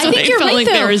 I think you're right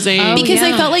though. They were saying. Because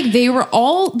I felt like they were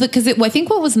all, I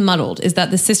think what was muddled is that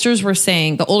the sisters were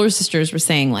saying, the older sisters were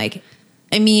saying like,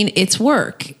 I mean, it's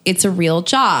work. It's a real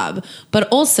job. But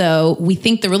also, we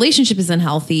think the relationship is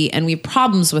unhealthy and we have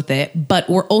problems with it. But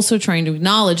we're also trying to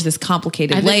acknowledge this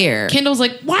complicated layer. Kendall's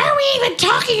like, why are we even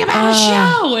talking about a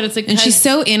show? And it's like, and she's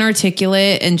so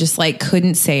inarticulate and just like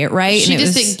couldn't say it right. She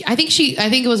I think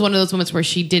it was one of those moments where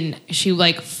she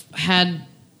had,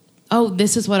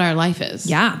 this is what our life is.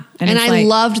 Yeah. And I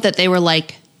loved that they were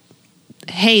like,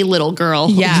 hey, little girl.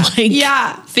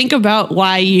 Yeah. Think about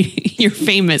why you're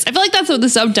famous. I feel like that's what the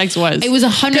subtext was. It was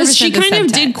 100% because she kind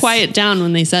of did quiet down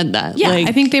when they said that. Yeah.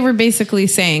 I think they were basically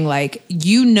saying like,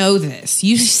 this.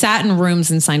 You sat in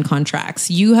rooms and signed contracts.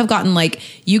 You have gotten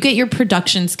you get your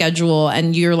production schedule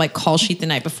and your call sheet the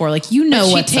night before. Like,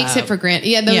 what she takes it for granted.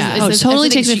 Yeah. Totally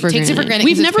takes it for granted.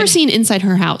 We've never seen inside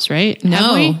her house, right?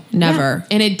 No, never. Yeah.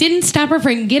 And it didn't stop her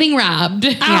from getting robbed.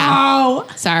 Yeah. Oh,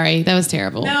 sorry. That was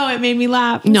terrible. No, it made me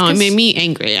laugh. No, it made me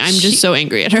angry. I'm just so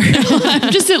angry at her.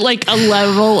 I'm just at a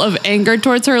level of anger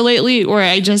towards her lately where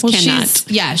I just cannot.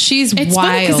 She's it's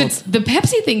wild. Because the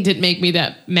Pepsi thing didn't make me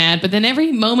that mad, but then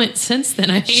every moment since then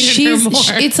I hated her more.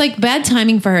 It's bad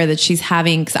timing for her that she's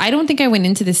having, because I don't think I went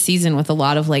into this season with a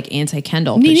lot of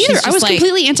anti-Kendall. Me neither. I was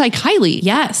completely anti-Kylie.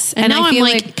 Yes. And now I'm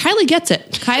like, Kylie gets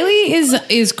it. Kylie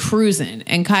is cruising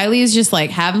and Kylie is just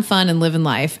having fun and living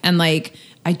life. And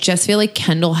I just feel like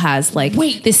Kendall has like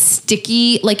this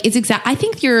sticky, like it's exact. I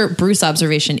think your Bruce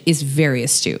observation is very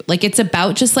astute. Like it's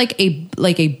about just like a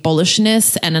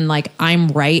bullishness and then like I'm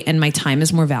right and my time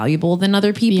is more valuable than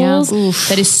other people's.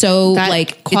 That is so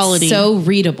like quality, it's so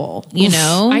readable. You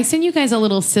know, I sent you guys a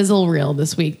little sizzle reel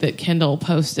this week that Kendall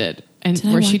posted, and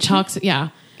where she talks. Yeah.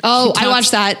 Oh, I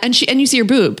watched that, and you see her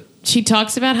boob. She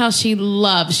talks about how she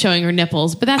loves showing her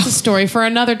nipples, but that's a story for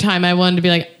another time. I wanted to be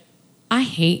like, I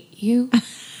hate you.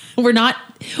 We're not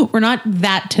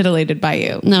that titillated by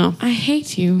you. No, I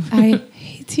hate you. I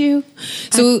hate you.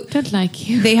 So I don't like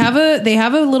you. They have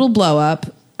a little blow up,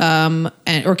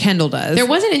 or Kendall does. There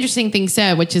was an interesting thing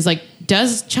said, which is like,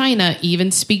 does China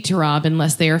even speak to Rob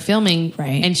unless they are filming?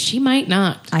 Right. And she might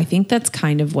not. I think that's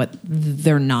kind of what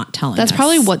they're not telling that's us.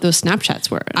 probably what those Snapchats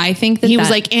were. I think that he was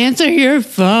like, answer your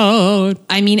phone.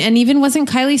 I mean, and even wasn't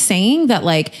Kylie saying that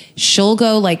like she'll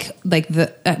go like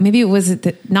the maybe it was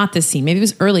not this scene, maybe it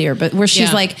was earlier, but where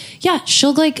she's like, yeah,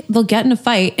 she'll like they'll get in a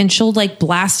fight and she'll like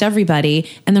blast everybody,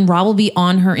 and then Rob will be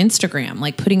on her Instagram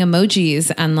like putting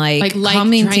emojis and like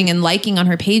commenting and liking on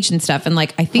her page and stuff, and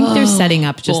like I think they're setting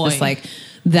up just this like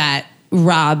that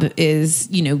Rob is,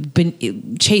 you know,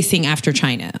 been chasing after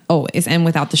China always, and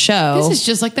without the show, this is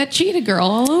just like that cheetah girl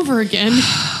all over again.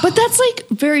 But that's like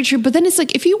very true. But then it's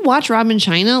like if you watch Rob and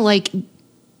China, like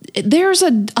there's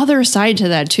a other side to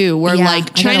that too, where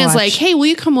like China's like, hey, will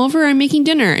you come over? I'm making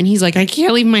dinner. And he's like, I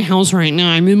can't leave my house right now.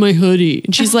 I'm in my hoodie.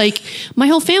 And she's like, my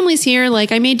whole family's here.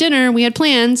 Like I made dinner. We had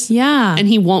plans. Yeah. And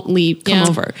he won't come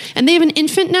over. And they have an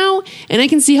infant now. And I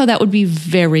can see how that would be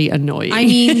very annoying. I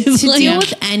mean, to deal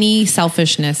with any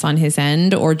selfishness on his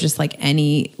end or just like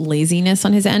any laziness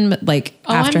on his end, but like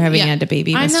after having had a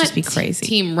baby, must just be crazy.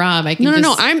 Team Rob. I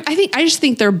just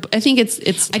think I think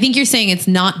I think you're saying it's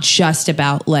not just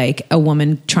about like a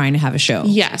woman trying to have a show.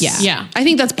 Yes. Yeah. I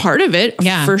think that's part of it.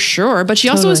 Yeah. For sure. But she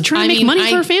also was trying to make money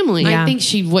for her family. I think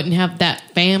she wouldn't have that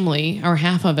family or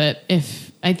half of it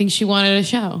if I think she wanted a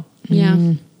show.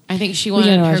 Yeah. I think she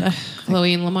wanted her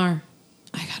Chloe and Lamar.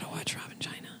 I gotta watch Rob and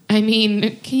China. I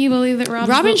mean, can you believe that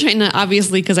Rob and China,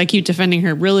 obviously, because I keep defending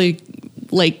her, really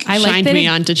shined me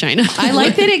onto China. I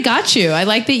like that it got you. I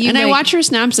like that you. And I watch her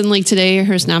snaps, and like today,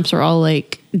 her snaps are all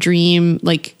like dream,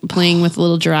 like playing with a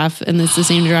little giraffe, and it's the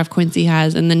same giraffe Quincy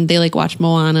has. And then they like watch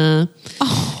Moana,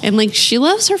 and like she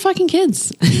loves her fucking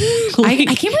kids. I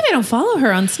can't believe I don't follow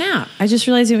her on Snap. I just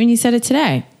realized it when you said it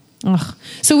today. Ugh.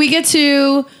 So we get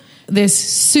to this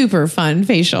super fun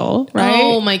facial, right?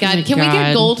 Oh my God. Can we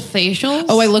get gold facials?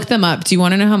 Oh, I looked them up. Do you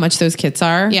want to know how much those kits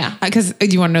are? Yeah. Because do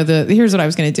you want to know here's what I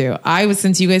was going to do.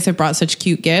 Since you guys have brought such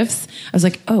cute gifts, I was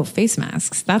like, oh, face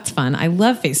masks. That's fun. I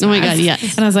love face masks. Oh my God,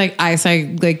 yes. And I was like,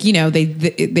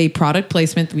 they product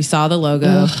placement. We saw the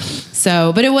logo.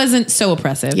 So, but it wasn't so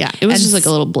oppressive. Yeah. It was just like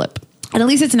a little blip. And at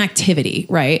least it's an activity,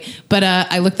 right? But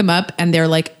I looked them up, and they're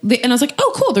like, and I was like,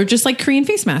 oh, cool. They're just like Korean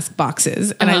face mask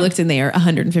boxes. And I looked, and they are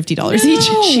 $150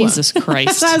 each. Jesus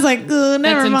Christ! I was like,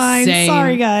 never mind. Insane.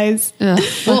 Sorry, guys.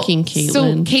 Fucking Caitlin.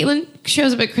 So Caitlin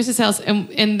shows up at Chris's house,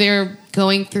 and they're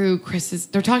going through Chris's.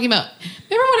 They're talking about.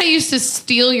 Remember when I used to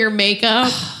steal your makeup?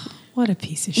 What a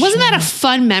piece of shit. Wasn't that a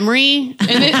fun memory? And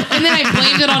then I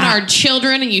blamed it on our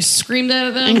children, and you screamed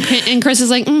at them. And Chris is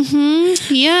like,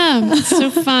 yeah, it's so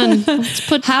fun.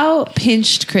 How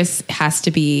pinched Chris has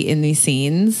to be in these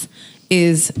scenes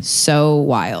is so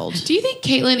wild. Do you think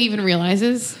Caitlin even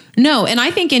realizes? No, and I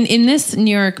think in this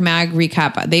New York Mag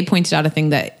recap, they pointed out a thing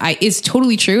that is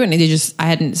totally true, and I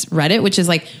hadn't read it, which is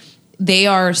like, they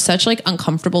are such like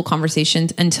uncomfortable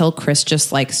conversations until Chris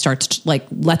just like starts like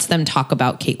lets them talk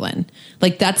about Caitlin.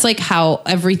 Like that's like how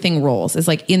everything rolls. Is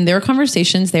like in their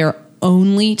conversations, they're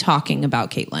only talking about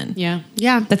Caitlin. Yeah.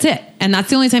 Yeah. That's it. And that's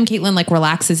the only time Caitlin like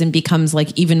relaxes and becomes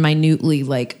like even minutely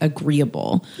like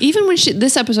agreeable. Even when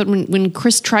this episode, when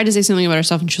Chris tried to say something about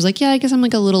herself and she was like, yeah, I guess I'm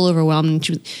like a little overwhelmed.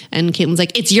 And Caitlin's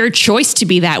like, it's your choice to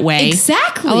be that way.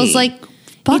 Exactly. I was like,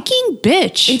 fucking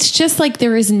bitch. It's just like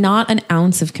there is not an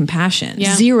ounce of compassion.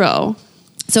 Yeah. Zero.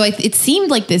 So it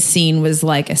seemed like this scene was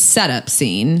like a setup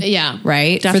scene. Yeah.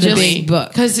 Right? Definitely. For the big book.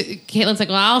 Because Caitlin's like,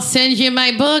 well, I'll send you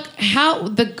my book. How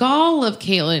the gall of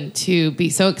Caitlin to be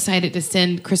so excited to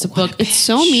send Chris a book. It's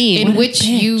so mean. In which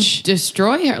you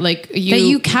destroy her. Like that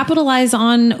you capitalize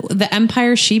on the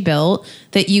empire she built,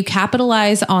 that you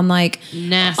capitalize on like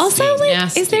nasty. Also, like,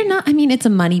 nasty. is there not? I mean, it's a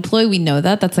money ploy. We know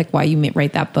that. That's like why you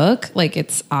write that book. Like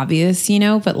it's obvious,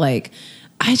 but like.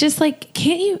 I just like,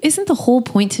 isn't the whole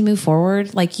point to move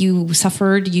forward? Like you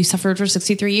suffered for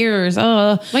 63 years.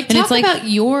 Like talk about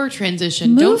your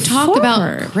transition. Don't talk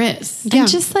about Chris. And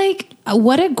just like,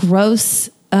 what a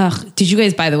gross Did you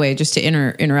guys, by the way, just to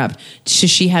interrupt,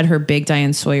 she had her big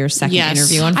Diane Sawyer second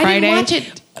interview on Friday. I didn't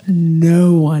watch it.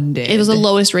 No one did. It was the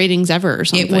lowest ratings ever or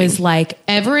something. It was like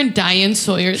ever in Diane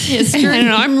Sawyer's history. I don't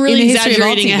know. I'm really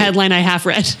exaggerating a headline I half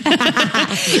read.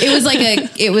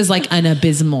 it was like an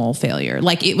abysmal failure.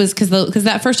 Like it was because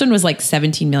that first one was like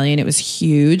 17 million. It was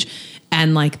huge.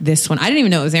 And like this one, I didn't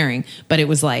even know it was airing, but it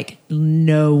was like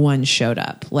no one showed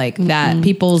up. Like that,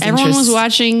 everyone was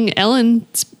watching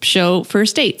Ellen's show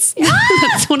First Dates.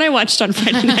 That's what I watched on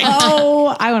Friday night.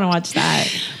 Oh, I want to watch that.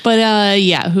 But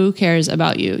yeah, who cares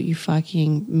about you? You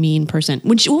fucking mean person.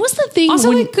 What was the thing?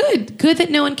 Also, good that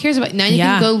no one cares about you. Now you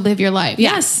can go live your life.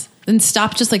 Yes. And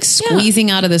stop just like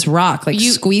squeezing out of this rock, like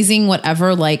squeezing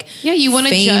whatever. Like you want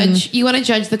to judge. You want to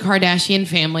judge the Kardashian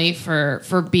family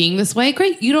for being this way.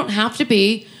 Great, you don't have to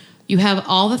be. You have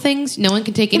all the things. No one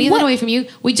can take any of that away from you.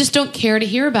 We just don't care to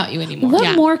hear about you anymore.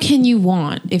 What more can you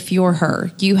want if you're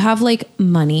her? You have like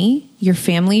money. Your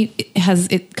family has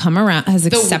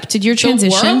accepted your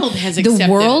transition. The world has accepted.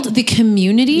 The world, the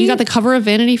community. You got the cover of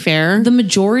Vanity Fair. The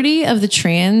majority of the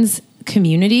trans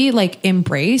community like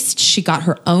embraced. She got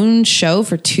her own show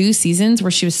for 2 seasons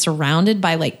where she was surrounded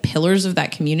by like pillars of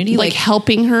that community, like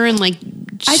helping her and like.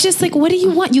 I just like, what do you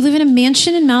want? You live in a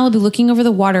mansion in Malibu looking over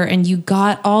the water and you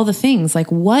got all the things.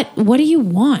 Like what do you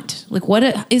want? Like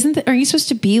are you supposed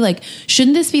to be like,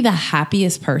 shouldn't this be the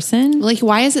happiest person? Like,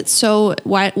 why is it so,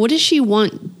 what does she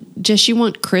want? Does she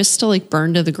want Chris to like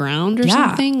burn to the ground or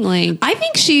something? Like, I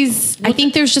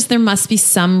think there must be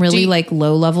some really like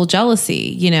low level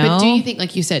jealousy, you know? But do you think,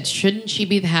 like you said, shouldn't she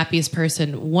be the happiest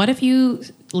person? What if you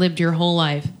lived your whole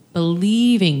life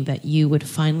believing that you would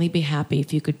finally be happy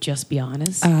if you could just be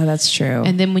honest? That's true.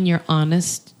 And then when you're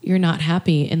honest, you're not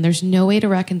happy. And there's no way to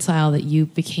reconcile that you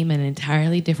became an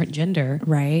entirely different gender.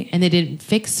 Right. And they didn't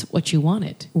fix what you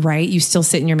wanted. Right. You still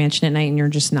sit in your mansion at night and you're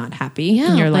just not happy. Yeah.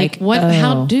 And you're like what,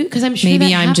 how do, because I'm sure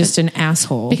maybe I'm happens. just an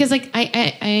asshole. Because like,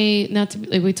 I not to,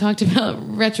 like we talked about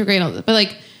retrograde, all this, but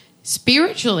like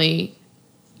spiritually,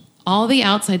 all the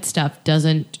outside stuff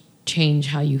doesn't change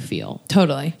how you feel.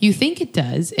 Totally. You think it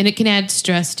does, and it can add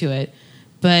stress to it,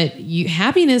 but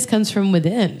happiness comes from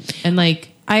within. And like,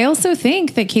 I also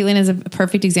think that Caitlyn is a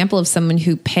perfect example of someone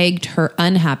who pegged her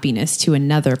unhappiness to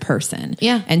another person.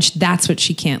 Yeah. And that's what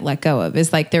she can't let go of,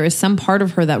 is like, there is some part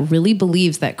of her that really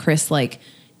believes that Chris like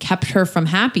kept her from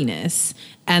happiness.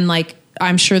 And like,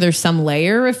 I'm sure there's some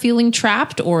layer of feeling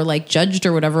trapped or like judged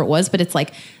or whatever it was, but it's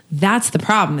like, that's the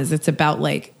problem, is it's about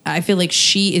like, I feel like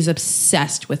she is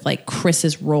obsessed with like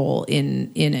Chris's role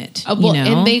in it. well, you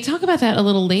know? And they talk about that a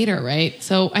little later, right?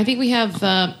 So I think we have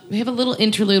a little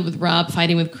interlude with Rob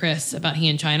fighting with Chris about he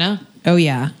and China. Oh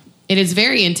yeah. It is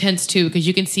very intense too, because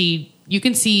you can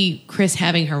see Chris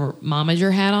having her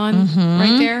momager hat on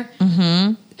right there.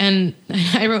 Mm-hmm. And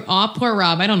I wrote, "Oh, poor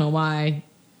Rob." I don't know why.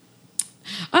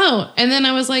 Oh, and then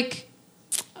I was like,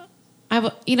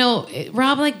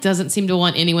 Rob like doesn't seem to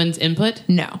want anyone's input.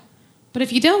 No. But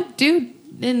if you don't, dude,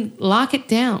 then lock it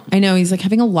down. I know he's like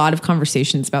having a lot of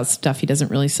conversations about stuff he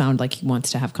doesn't really sound like he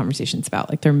wants to have conversations about.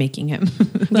 Like they're making him.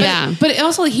 But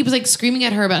also he was like screaming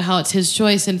at her about how it's his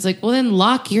choice, and it's like, well, then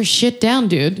lock your shit down,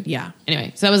 dude. Yeah.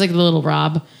 Anyway, so that was like the little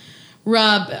Rob,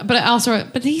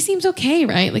 but he seems okay,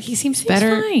 right? Like he seems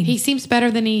better. Fine. He seems better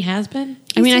than he has been.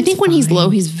 I mean, I think when he's low,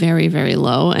 he's very, very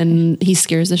low, and he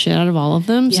scares the shit out of all of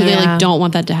them. So they like don't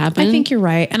want that to happen. I think you're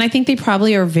right, and I think they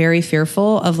probably are very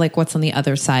fearful of like what's on the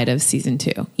other side of season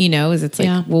 2. You know, is it's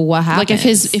like, well, what happens?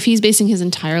 Like if he's basing his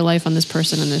entire life on this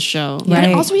person in this show, right?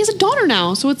 And also, he has a daughter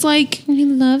now, so it's like he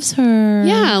loves her.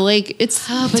 Yeah, like it's.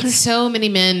 But so many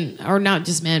men, or not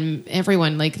just men,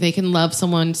 everyone, like they can love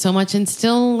someone so much and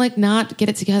still like not get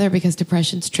it together because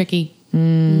depression's tricky.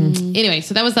 Anyway,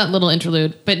 so that was that little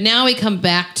interlude. But now we come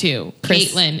back to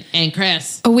Caitlyn and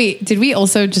Chris. Oh, wait. Did we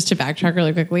also, just to backtrack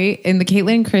really quickly, in the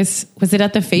Caitlyn and Chris, was it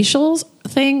at the facials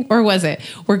thing? Or was it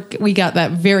where we got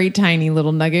that very tiny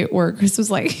little nugget where Chris was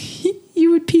like,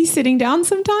 you would pee sitting down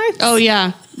sometimes? Oh,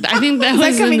 yeah. I think that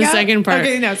was in the second part.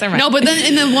 Okay, no, sorry. No, but then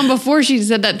in the one before, she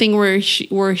said that thing where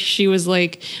she was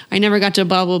like, I never got to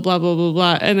blah, blah, blah, blah, blah,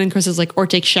 blah. And then Chris is like, or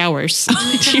take showers.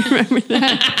 Do you remember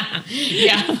that?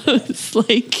 Yeah. It's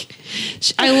like,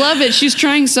 I love it. She's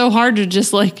trying so hard to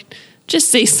just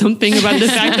say something about the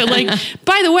fact that, like,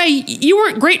 by the way, you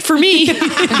weren't great for me. Like,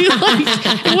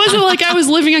 it wasn't like I was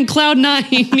living on cloud 9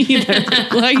 either.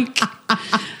 Like,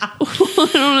 I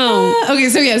don't know. Okay,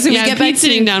 so we get back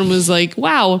sitting down was like,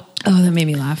 wow. Oh, that made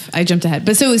me laugh. I jumped ahead.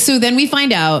 But so then we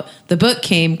find out the book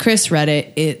came, Chris read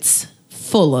it. It's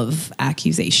full of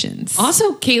accusations.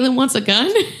 Also, Caitlyn wants a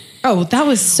gun. Oh, that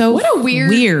was so What a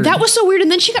weird. That was so weird. And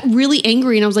then she got really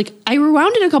angry, and I was like, I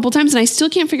rewound it a couple times, and I still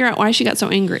can't figure out why she got so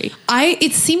angry.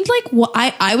 It seemed like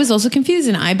I was also confused,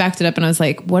 and I backed it up, and I was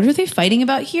like, what are they fighting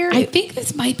about here? I think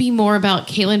this might be more about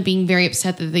Caitlyn being very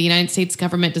upset that the United States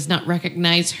government does not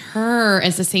recognize her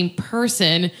as the same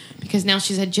person because now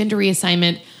she's had gender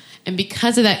reassignment. And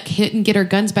because of that, Kate can get her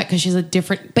guns back because she's a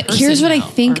different person. But here's what now. I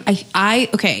think. I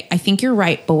think you're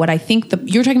right. But what I think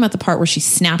you're talking about the part where she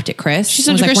snapped at Chris. She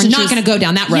was like, "We're not going to go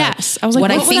down that road." Yes, I was like, what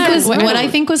I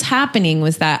think was happening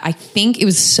was that I think it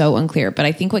was so unclear. But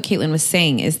I think what Caitlyn was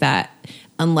saying is that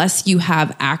unless you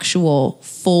have actual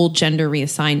full gender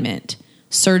reassignment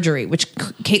surgery, which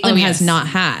Caitlyn has not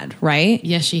had, right?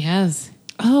 Yes, she has.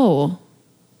 Oh.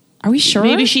 Are we sure?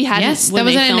 Maybe she had. Yes, that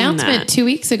was an announcement 2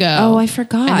 weeks ago. Oh, I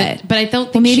forgot. But I don't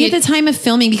think well, maybe at the time of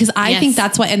filming, because I think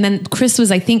that's what. And then Chris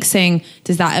was, I think, saying,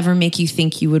 "Does that ever make you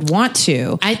think you would want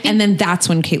to?" And then that's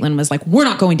when Caitlyn was like, "We're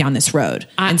not going down this road,"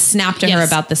 and snapped to her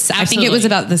about the. I think it was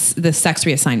about the sex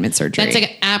reassignment surgery. That's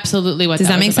like absolutely what. Does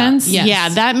that make sense? Yes.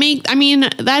 Yeah, I mean,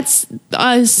 that's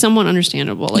somewhat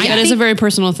understandable. Like that is a very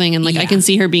personal thing, and like I can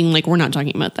see her being like, "We're not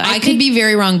talking about that." I could be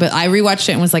very wrong, but I rewatched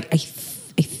it and was like,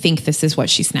 I think this is what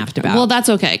she snapped about. Well, that's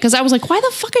okay. Because I was like, why the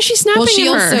fuck is she snapping Well, she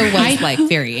at her? also was like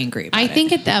very angry about I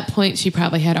think at that point she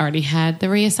probably had already had the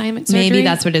reassignment surgery. Maybe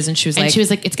that's what it is. And she was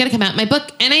like, it's going to come out in my book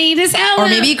and I need to sell it. Or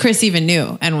maybe Chris even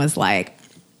knew and was like,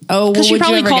 oh, because she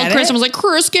probably called Chris and was like,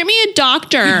 Chris, get me a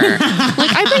doctor. Like,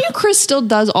 I bet you Chris still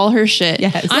does all her shit.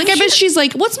 Yes. Like, I bet she's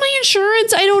like, what's my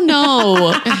insurance? I don't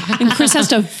know. And Chris has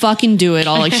to fucking do it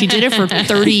all. Like, she did it for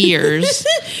 30 years.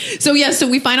 So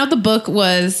we find out the book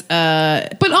was,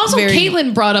 but also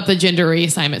Caitlyn brought up the gender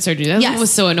reassignment surgery. That's what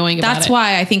was so annoying about it. That's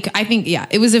why I think, yeah,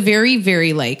 it was a very,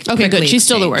 very like, okay, good. She's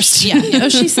still the worst. Yeah. Oh,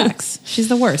 she sucks. She's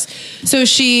the worst. So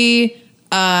she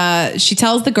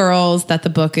tells the girls that the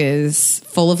book is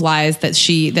full of lies, that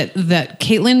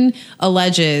Caitlyn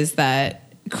alleges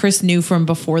that Chris knew from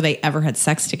before they ever had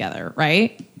sex together,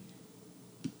 right?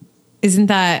 Isn't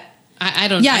that... I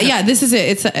don't... Yeah, this is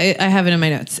it. I have it in my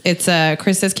notes. It's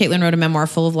Chris says Caitlyn wrote a memoir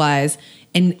full of lies,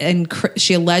 and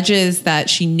she alleges that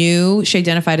she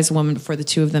identified as a woman before the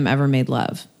two of them ever made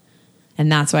love.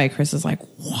 And that's why Chris is like,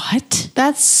 what?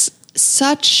 That's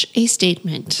such a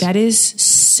statement. That is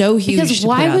so huge. Because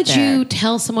why would you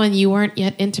tell someone you weren't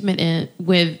yet intimate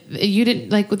with? You didn't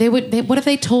like. What if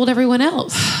they told everyone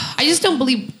else? I just don't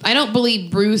believe. I don't believe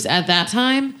Bruce at that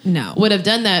time. Would have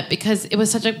done that because it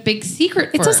was such a big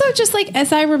secret. It's also just like,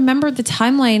 as I remember the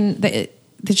timeline that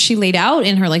she laid out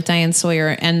in her, like Diane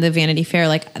Sawyer and the Vanity Fair,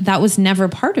 like that was never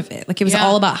part of it. Like it was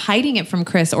all about hiding it from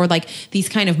Chris, or like these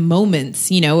kind of moments,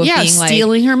 of being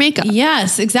stealing her makeup.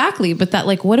 Yes, exactly. But that,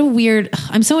 like, what a weird.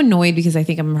 I'm so annoyed because I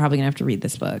think I'm probably gonna have to read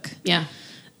this book. Yeah.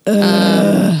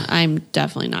 I'm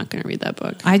definitely not going to read that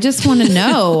book. I just want to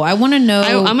know. I want to know.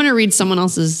 I'm going to read someone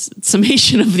else's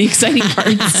summation of the exciting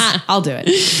parts. I'll do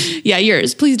it. Yeah,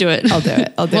 yours. Please do it. I'll do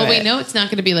it. Well, we know it's not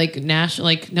going to be like national.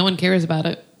 Like no one cares about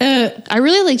it. I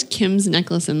really liked Kim's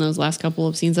necklace in those last couple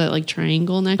of scenes. That like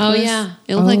triangle necklace. Oh yeah,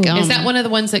 it looked like. Is that one of the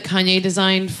ones that Kanye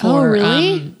designed for? Oh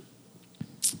really?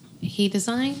 He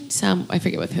designed some. I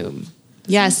forget with whom.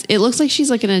 Yes, it looks like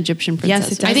she's like an Egyptian princess.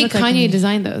 Yes, it does. I think Kanye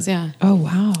designed those. Yeah. Oh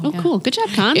wow. Oh cool. Good job,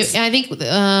 Cons. I think Cons?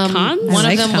 one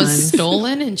of them Cons. was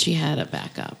stolen, and she had a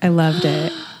backup. I loved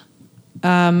it.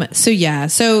 So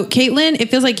Caitlyn,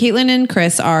 it feels like Caitlyn and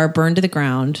Chris are burned to the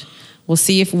ground. We'll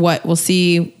see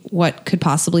what could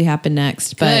possibly happen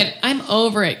next. But good. I'm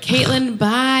over it. Caitlyn,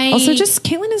 bye. Also,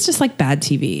 Caitlyn is just like bad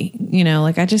TV.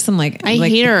 Like I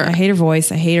hate her. I hate her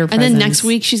voice. I hate her presence. And then next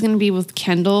week she's going to be with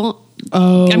Kendall.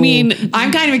 Oh, I mean,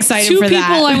 I'm kind of excited for that. Two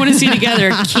people I want to see together,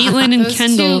 Caitlyn and Those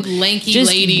Kendall, two lanky just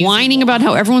ladies. whining about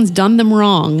how everyone's done them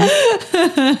wrong.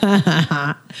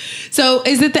 So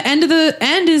is it the end of the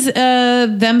end? Is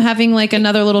them having like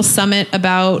another little summit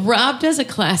about Rob does a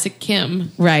classic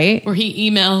Kim, right? Where he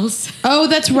emails. Oh,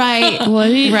 that's right.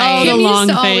 Right. Right. Oh, the Kim long used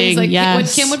to always, thing. like, Yes. when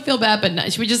Kim would feel bad,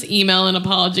 but she would just email an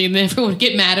apology, and then everyone would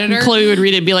get mad at her. Chloe would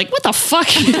read it and be like, "What the fuck?"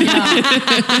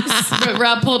 But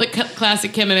Rob pulled a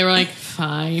classic Kim, and they were like,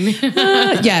 "Fine."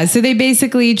 Yeah. So they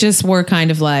basically just were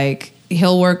kind of like,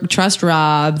 trust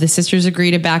Rob. The sisters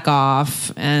agree to back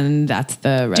off, and that's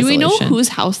the resolution. Do we know whose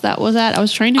house that was at? I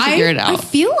was trying to figure it out. I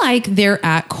feel like they're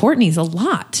at Courtney's a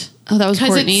lot. Oh, that was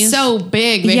Because Courtney's. it's so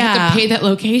big, they have to pay that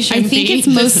location. I think fee it's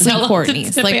to mostly sell-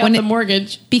 Courtney's. to Like pay when off the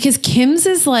mortgage. because Kim's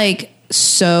is like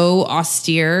so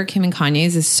austere. Kim and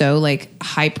Kanye's is so like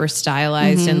hyper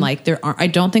stylized and like I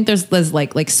don't think there's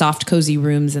like soft cozy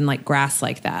rooms and like grass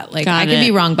like that. Like I could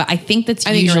be wrong, but I think that's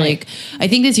usually I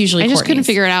just couldn't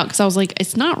figure it out because I was like,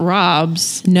 it's not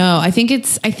Rob's. No, I think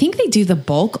they do the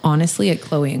bulk honestly at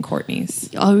Chloe and Courtney's.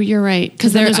 Oh, you're right.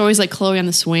 Because there's always like Chloe on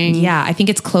the swing. Yeah, I think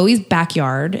it's Chloe's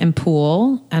backyard and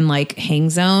pool and like hang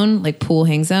zone, like pool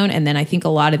hang zone, and then I think a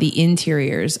lot of the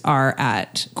interiors are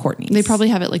at Courtney's. They probably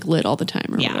have it like lit all the time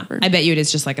or whatever. I bet you it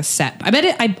is just like a set.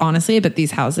 I honestly bet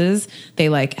these houses, they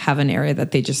like have an area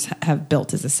that they just have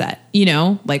built as a set, you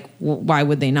know, like why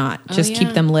would they not just keep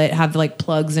them lit, have like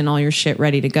plugs and all your shit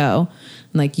ready to go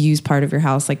and like use part of your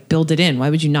house, like build it in. Why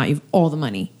would you not? You have all the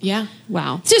money. Yeah.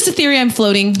 Wow. It's just a theory I'm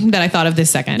floating that I thought of this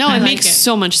second. No, it makes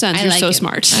so much sense. You're so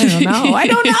smart. I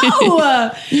don't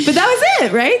know. But that was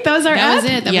it, right? That was our That was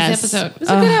it. That was the episode. It was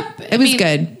a good episode. It was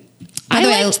good.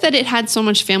 I liked that it had so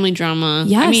much family drama.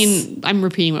 Yes. I mean, I'm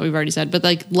repeating what we've already said, but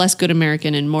like less Good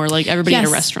American and more like everybody at a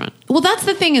restaurant. Well, that's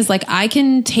the thing is like I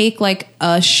can take like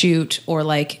a shoot or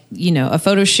like, you know, a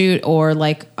photo shoot or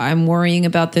like I'm worrying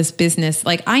about this business.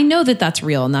 Like I know that that's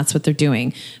real and that's what they're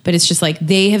doing. But it's just like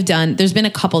there's been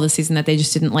a couple this season that they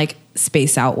just didn't like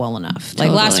space out well enough.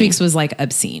 Like last week's was like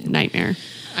obscene. Nightmare.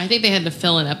 I think they had to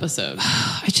fill an episode.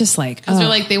 I just like because they're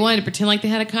like they wanted to pretend like they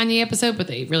had a Kanye episode, but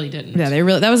they really didn't. Yeah,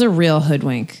 that was a real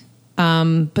hoodwink.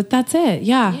 But that's it.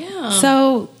 Yeah.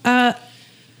 So,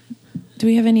 do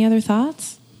we have any other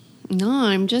thoughts? No,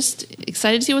 I'm just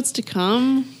excited to see what's to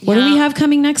come. What do we have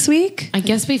coming next week? I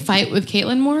guess we fight with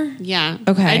Caitlyn more. Yeah.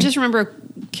 Okay. I just remember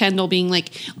Kendall being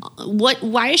like,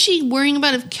 why is she worrying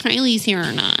about if Kylie's here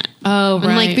or not? Oh, right.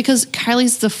 And like, because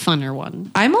Kylie's the funner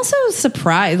one. I'm also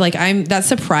surprised. Like that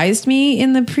surprised me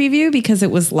in the preview because it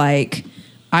was like,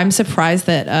 I'm surprised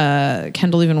that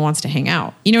Kendall even wants to hang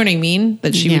out. You know what I mean?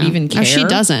 That she would even care. No, she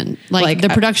doesn't. Like the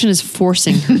production is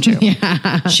forcing her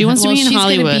to. She wants to be in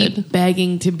Hollywood. She's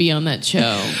begging to be on that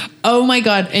show. Oh my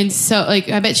God. And so like,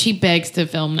 I bet she begs to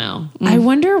film now. I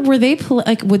wonder, were they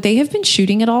would they have been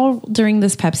shooting at all during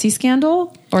this Pepsi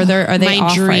scandal? Or are they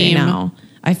off right now?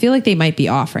 I feel like they might be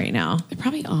off right now. They're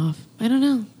probably off. I don't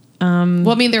know.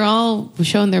 Well, I mean, they're all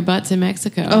showing their butts in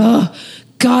Mexico. Oh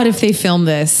God, if they film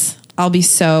this, I'll be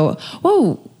so.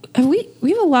 Whoa, we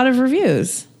have a lot of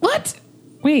reviews. What?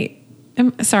 Wait,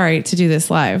 I'm sorry to do this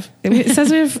live. It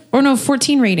says we have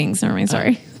 14 ratings. Never mind.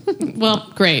 Sorry. Well,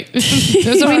 great.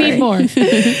 So we need more.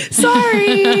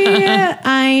 Sorry,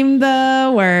 I'm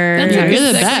the worst. You're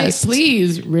the best.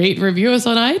 Please rate, review us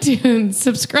on iTunes.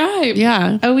 Subscribe.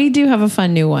 Yeah. Oh, we do have a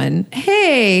fun new one.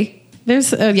 Hey, there's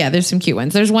some cute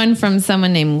ones. There's one from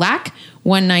someone named Lack.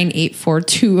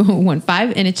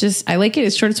 19842015, and I like it.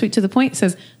 It's short and sweet to the point. It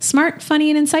says smart,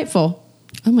 funny, and insightful.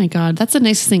 Oh my God, that's the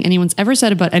nicest thing anyone's ever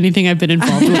said about anything I've been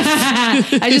involved with.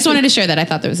 I just wanted to share that. I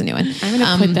thought there was a new one. I'm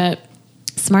going to put that.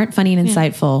 Smart, funny, and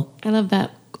insightful. I love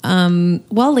that.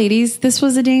 Well, ladies, this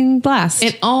was a dang blast.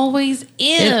 It always is.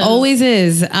 It always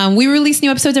is. We release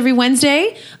new episodes every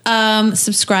Wednesday.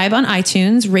 Subscribe on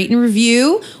iTunes, rate and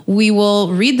review. We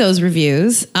will read those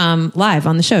reviews live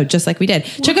on the show, just like we did.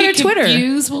 Check out our Twitter.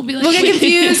 We'll be like, we'll get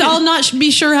confused. I'll not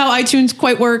be sure how iTunes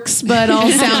quite works, but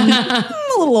I'll sound a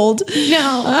little old.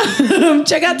 No.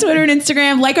 Check out Twitter and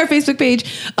Instagram. Like our Facebook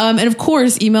page. And of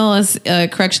course, email us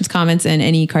corrections, comments, and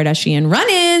any Kardashian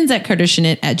run-ins at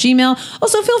Kardashianit@gmail.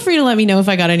 Also, feel free to let me know if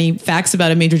I got any facts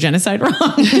about a major genocide wrong.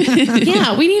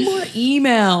 Yeah, we need more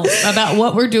emails about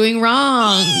what we're doing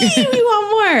wrong. We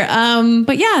want more.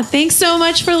 But yeah, thanks so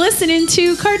much for listening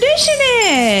to Kardashian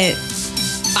It.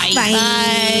 Bye.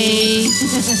 Bye.